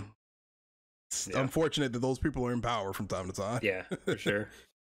burn, and it's unfortunate that those people are in power from time to time. Yeah, for sure.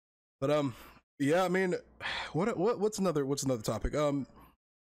 But yeah, I mean, what's another topic?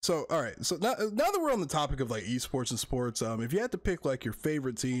 So all right, so now that we're on the topic of like esports and sports, if you had to pick like your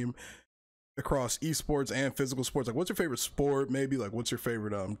favorite team across esports and physical sports, like what's your favorite sport? Maybe like what's your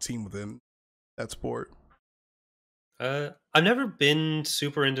favorite team within that sport? I've never been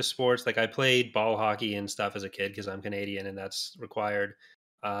super into sports. Like I played ball hockey and stuff as a kid because I'm Canadian and that's required.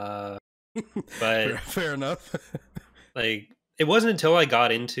 But fair enough. Like it wasn't until I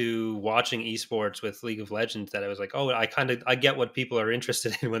got into watching esports with League of Legends that I was like, oh, I get what people are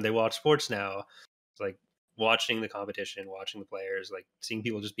interested in when they watch sports now. It's like watching the competition, watching the players, like seeing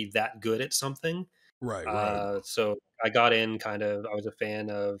people just be that good at something. Right. So I got in I was a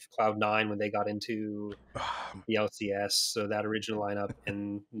fan of Cloud9 when they got into the LCS. So that original lineup,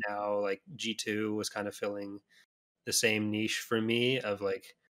 and now like G2 was kind of filling the same niche for me of like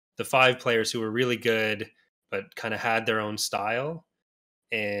the 5 players who were really good, but kind of had their own style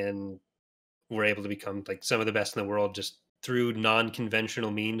and were able to become like some of the best in the world just through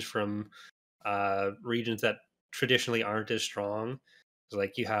non-conventional means from regions that traditionally aren't as strong. So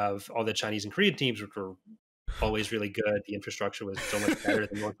like you have all the Chinese and Korean teams, which were always really good. The infrastructure was so much better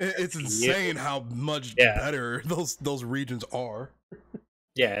than North America. It's insane how much better those regions are.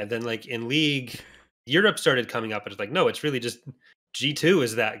 Yeah, and then like in League, Europe started coming up, and it's like, no, it's really just G2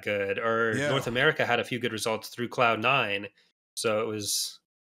 is that good, or North America had a few good results through Cloud9. So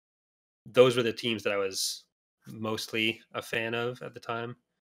those were the teams that I was mostly a fan of at the time.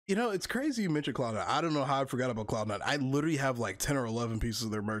 You know, it's crazy you mentioned Cloud9. I don't know how I forgot about Cloud9. I literally have like 10 or 11 pieces of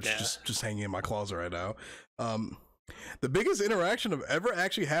their merch just hanging in my closet right now. The biggest interaction I've ever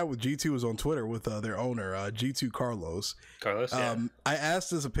actually had with G2 was on Twitter with their owner, G2 Carlos. Yeah. I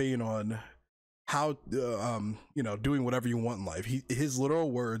asked his opinion on how, you know, doing whatever you want in life. His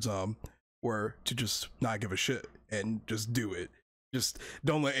literal words were to just not give a shit and just do it. Just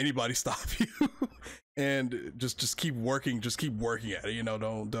don't let anybody stop you. And just keep working at it, you know.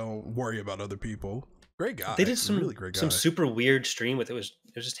 Don't worry about other people. Great guy. They did some really great guy. Some super weird stream with it was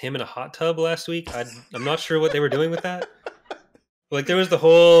just him in a hot tub last week. I'm not sure what they were doing with that. Like there was the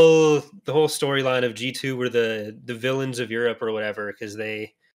whole storyline of G2 were the villains of Europe or whatever, because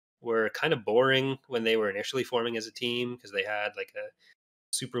they were kind of boring when they were initially forming as a team, because they had like a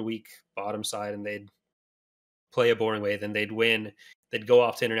super weak bottom side and they'd play a boring way, then they'd win, they'd go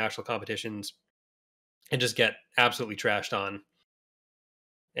off to international competitions and just get absolutely trashed on,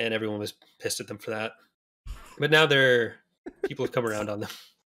 and everyone was pissed at them for that. But now people have come around on them.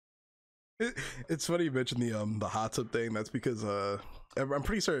 It's funny you mentioned the hot tub thing. That's because I'm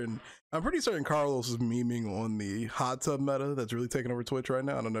pretty certain Carlos is memeing on the hot tub meta that's really taking over Twitch right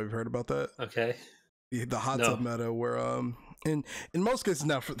now. I don't know if you've heard about that. Okay. The hot tub meta where in most cases,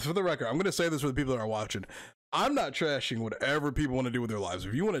 now for the record, I'm gonna say this for the people that are watching. I'm not trashing whatever people want to do with their lives.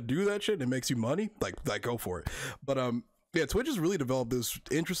 If you want to do that shit and it makes you money, like go for it. But yeah, Twitch has really developed this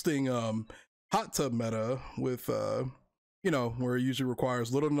interesting hot tub meta with you know, where it usually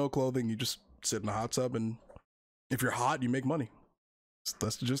requires little to no clothing. You just sit in a hot tub, and if you're hot, you make money.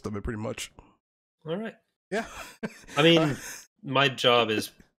 That's the gist of it, pretty much. All right. Yeah. I mean, my job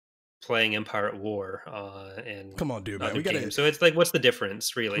is playing Empire at War, and come on, dude, man, we gotta. So it's like, what's the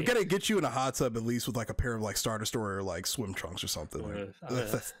difference, really? We gotta get you in a hot tub at least with like a pair of like Star Destroyer or like swim trunks or something.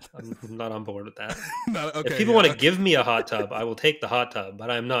 I'm not on board with that. Okay, if people want to give me a hot tub, I will take the hot tub,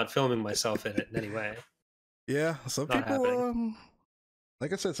 but I'm not filming myself in it in any way. Yeah, some not people, happening.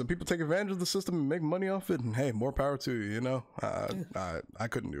 Like I said, some people take advantage of the system and make money off it, and hey, more power to you. You know, I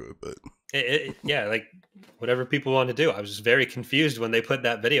couldn't do it, but yeah, like whatever people want to do. I was just very confused when they put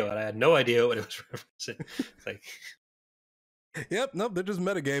that video out. I had no idea what it was referencing. It's like, yep, nope, they're just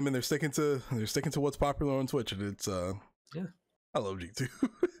metagaming. They're sticking to what's popular on Twitch, and it's yeah, I love G2.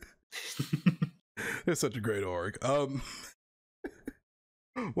 They're such a great org.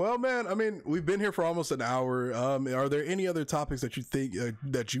 Well, man, I mean, we've been here for almost an hour. Are there any other topics that you think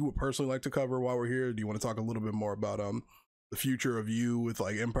that you would personally like to cover while we're here? Do you want to talk a little bit more about the future of you with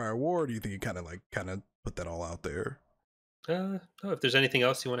like Empire War? Or do you think you kind of put that all out there? No, if there's anything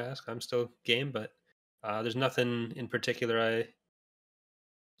else you want to ask, I'm still game, but there's nothing in particular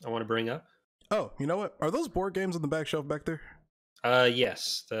I want to bring up. Oh, you know what? Are those board games on the back shelf back there?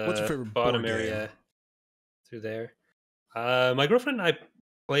 Yes. What's your favorite bottom board area game? Through there? My girlfriend and I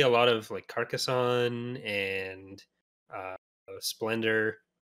play a lot of like Carcassonne and Splendor,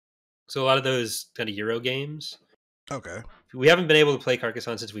 so a lot of those kind of Euro games. Okay. We haven't been able to play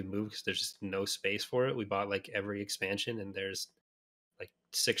Carcassonne since we moved because there's just no space for it. We bought like every expansion, and there's like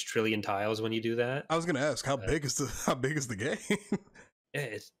 6 trillion tiles when you do that. I was gonna ask how big is the game?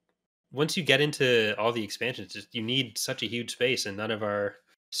 Yeah, once you get into all the expansions, you need such a huge space, and none of our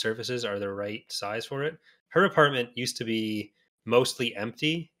surfaces are the right size for it. Her apartment used to be mostly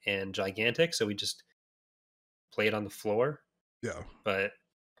empty and gigantic, so we just played on the floor. Yeah. But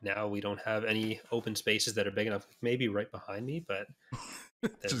now we don't have any open spaces that are big enough. Maybe right behind me, but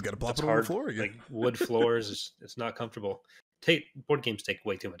just gotta plop it on the floor again. Like wood floors, it's not comfortable. Board games take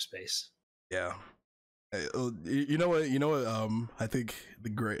way too much space. Yeah. You know what? I think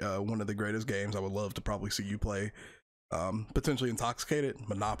one of the greatest games I would love to probably see you play, potentially intoxicated,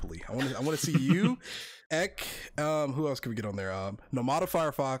 Monopoly. I want to see you, Ek. Who else can we get on there? Nomada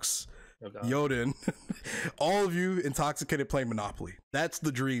Firefox, Yoden, all of you intoxicated playing Monopoly. That's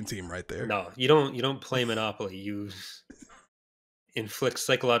the dream team right there. No, you don't play Monopoly. You inflict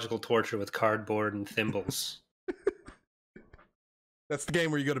psychological torture with cardboard and thimbles. That's the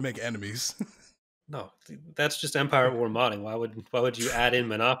game where you go to make enemies. No, that's just Empire at War modding. Why would you add in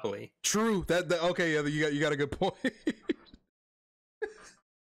Monopoly? True. That okay. Yeah, you got a good point.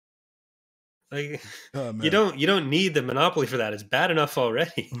 Like, you don't need the Monopoly for that. It's bad enough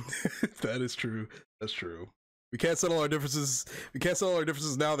already. That is true. That's true. We can't settle our differences.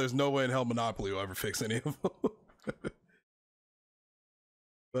 Now. There's no way in hell Monopoly will ever fix any of them.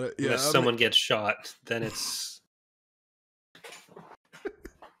 But yeah, unless someone gets shot, then it's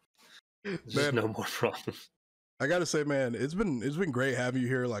there's no more problems. I gotta say, man, it's been great having you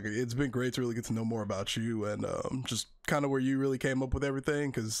here. Like, it's been great to really get to know more about you and just kind of where you really came up with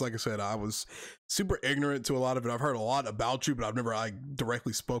everything. Because, like I said, I was super ignorant to a lot of it. I've heard a lot about you, but I've never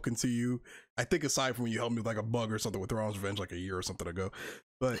directly spoken to you. I think aside from when you helped me with like a bug or something with Thrawns Revenge like a year or something ago.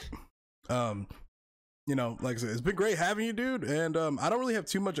 But you know, like I said, it's been great having you, dude. And I don't really have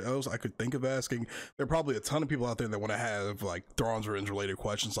too much else I could think of asking. There are probably a ton of people out there that want to have like Thrawns Revenge related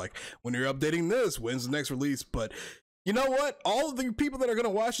questions, like when you're updating this, when's the next release? But you know what? All of the people that are gonna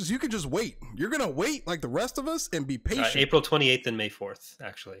watch this, you can just wait. You're gonna wait like the rest of us and be patient. April 28th and May 4th,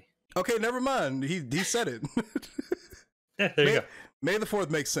 actually. Okay, never mind. He said it. Yeah, there you go. May the 4th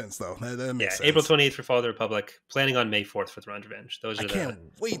makes sense, though. That makes sense. April 28th for Fall of the Republic. Planning on May 4th for Thrawns Revenge. Those are I can't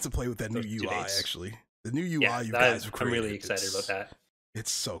wait to play with that new UI. Actually, the new UI you guys have created. I'm really excited about that. It's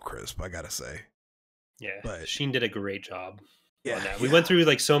so crisp, I gotta say. Yeah, but Sheen did a great job. Yeah, on that. We went through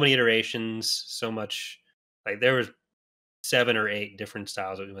like so many iterations, so much. Like there was 7 or 8 different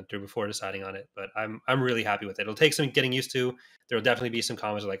styles that we went through before deciding on it. But I'm really happy with it. It'll take some getting used to. There will definitely be some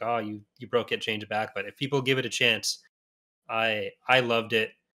comments like, "Oh, you broke it, change it back." But if people give it a chance, I loved it.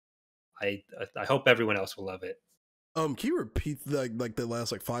 I hope everyone else will love it. Can you repeat like the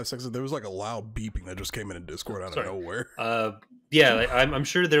last like 5 seconds? There was like a loud beeping that just came in Discord out of nowhere. Yeah, like, I'm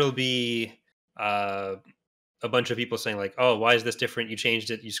sure there will be a bunch of people saying like, "Oh, why is this different? You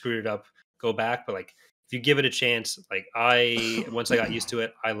changed it, you screwed it up, go back." But like, if you give it a chance, like once I got used to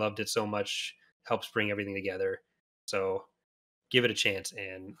it, I loved it so much. Helps bring everything together. So give it a chance,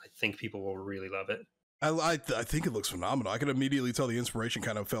 and I think people will really love it. I think it looks phenomenal. I can immediately tell the inspiration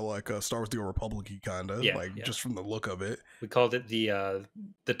kind of felt like Star Wars: The Old Republic-y kind of, just from the look of it. We called it the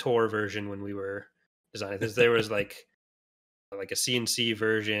Tor version when we were designing this. There was like a CNC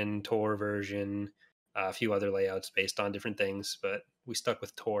version, Tor version, a few other layouts based on different things, but we stuck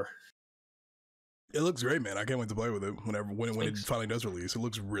with Tor. It looks great, man. I can't wait to play with it when it finally does release. It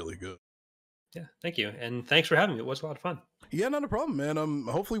looks really good. Yeah, thank you, and thanks for having me. It was a lot of fun. Yeah, not a problem, man.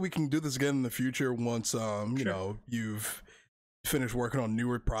 Hopefully we can do this again in the future once you know, you've finished working on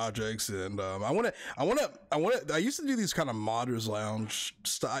newer projects. And I used to do these kind of Modders Lounge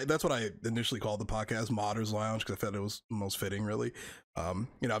style. That's what I initially called the podcast, Modders Lounge, because I felt it was most fitting, really. You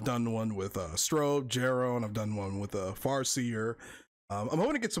know, I've done one with Strobe, Jero, and I've done one with Farseer. I'm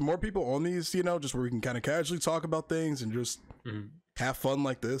hoping to get some more people on these, you know, just where we can kind of casually talk about things and just have fun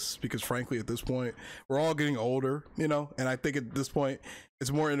like this, because frankly at this point we're all getting older, you know, and I think at this point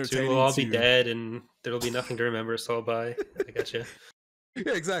it's more entertaining. We'll all be dead and there'll be nothing to remember us all by. I gotcha.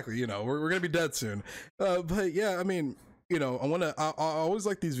 Yeah, exactly. You know, we're gonna be dead soon. But yeah, I mean, you know, I always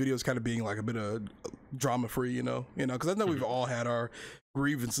like these videos kind of being like a bit of drama free, you know, because I know we've all had our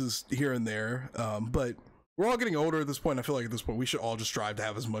grievances here and there, but we're all getting older at this point. I feel like at this point we should all just strive to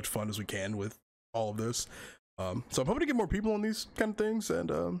have as much fun as we can with all of this. So I'm hoping to get more people on these kind of things,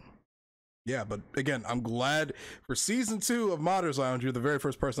 and yeah, but again, I'm glad for season 2 of Modders Lounge, you're the very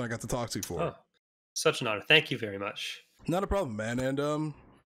first person I got to talk to for. Oh, such an honor. Thank you very much. Not a problem, man. And do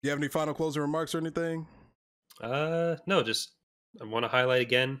you have any final closing remarks or anything? No, just I want to highlight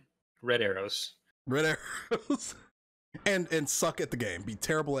again, red arrows. Red arrows. and suck at the game. Be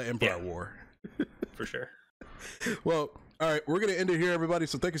terrible at Empire War. For sure. Well, all right, we're going to end it here, everybody.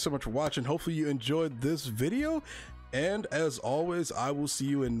 So thank you so much for watching. Hopefully you enjoyed this video. And as always, I will see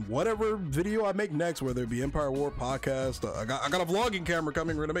you in whatever video I make next, whether it be Empire War podcast. I got a vlogging camera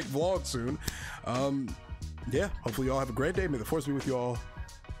coming. We're going to make vlogs soon. Yeah, hopefully you all have a great day. May the force be with you all.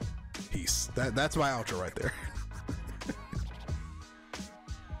 Peace. That's my outro right there.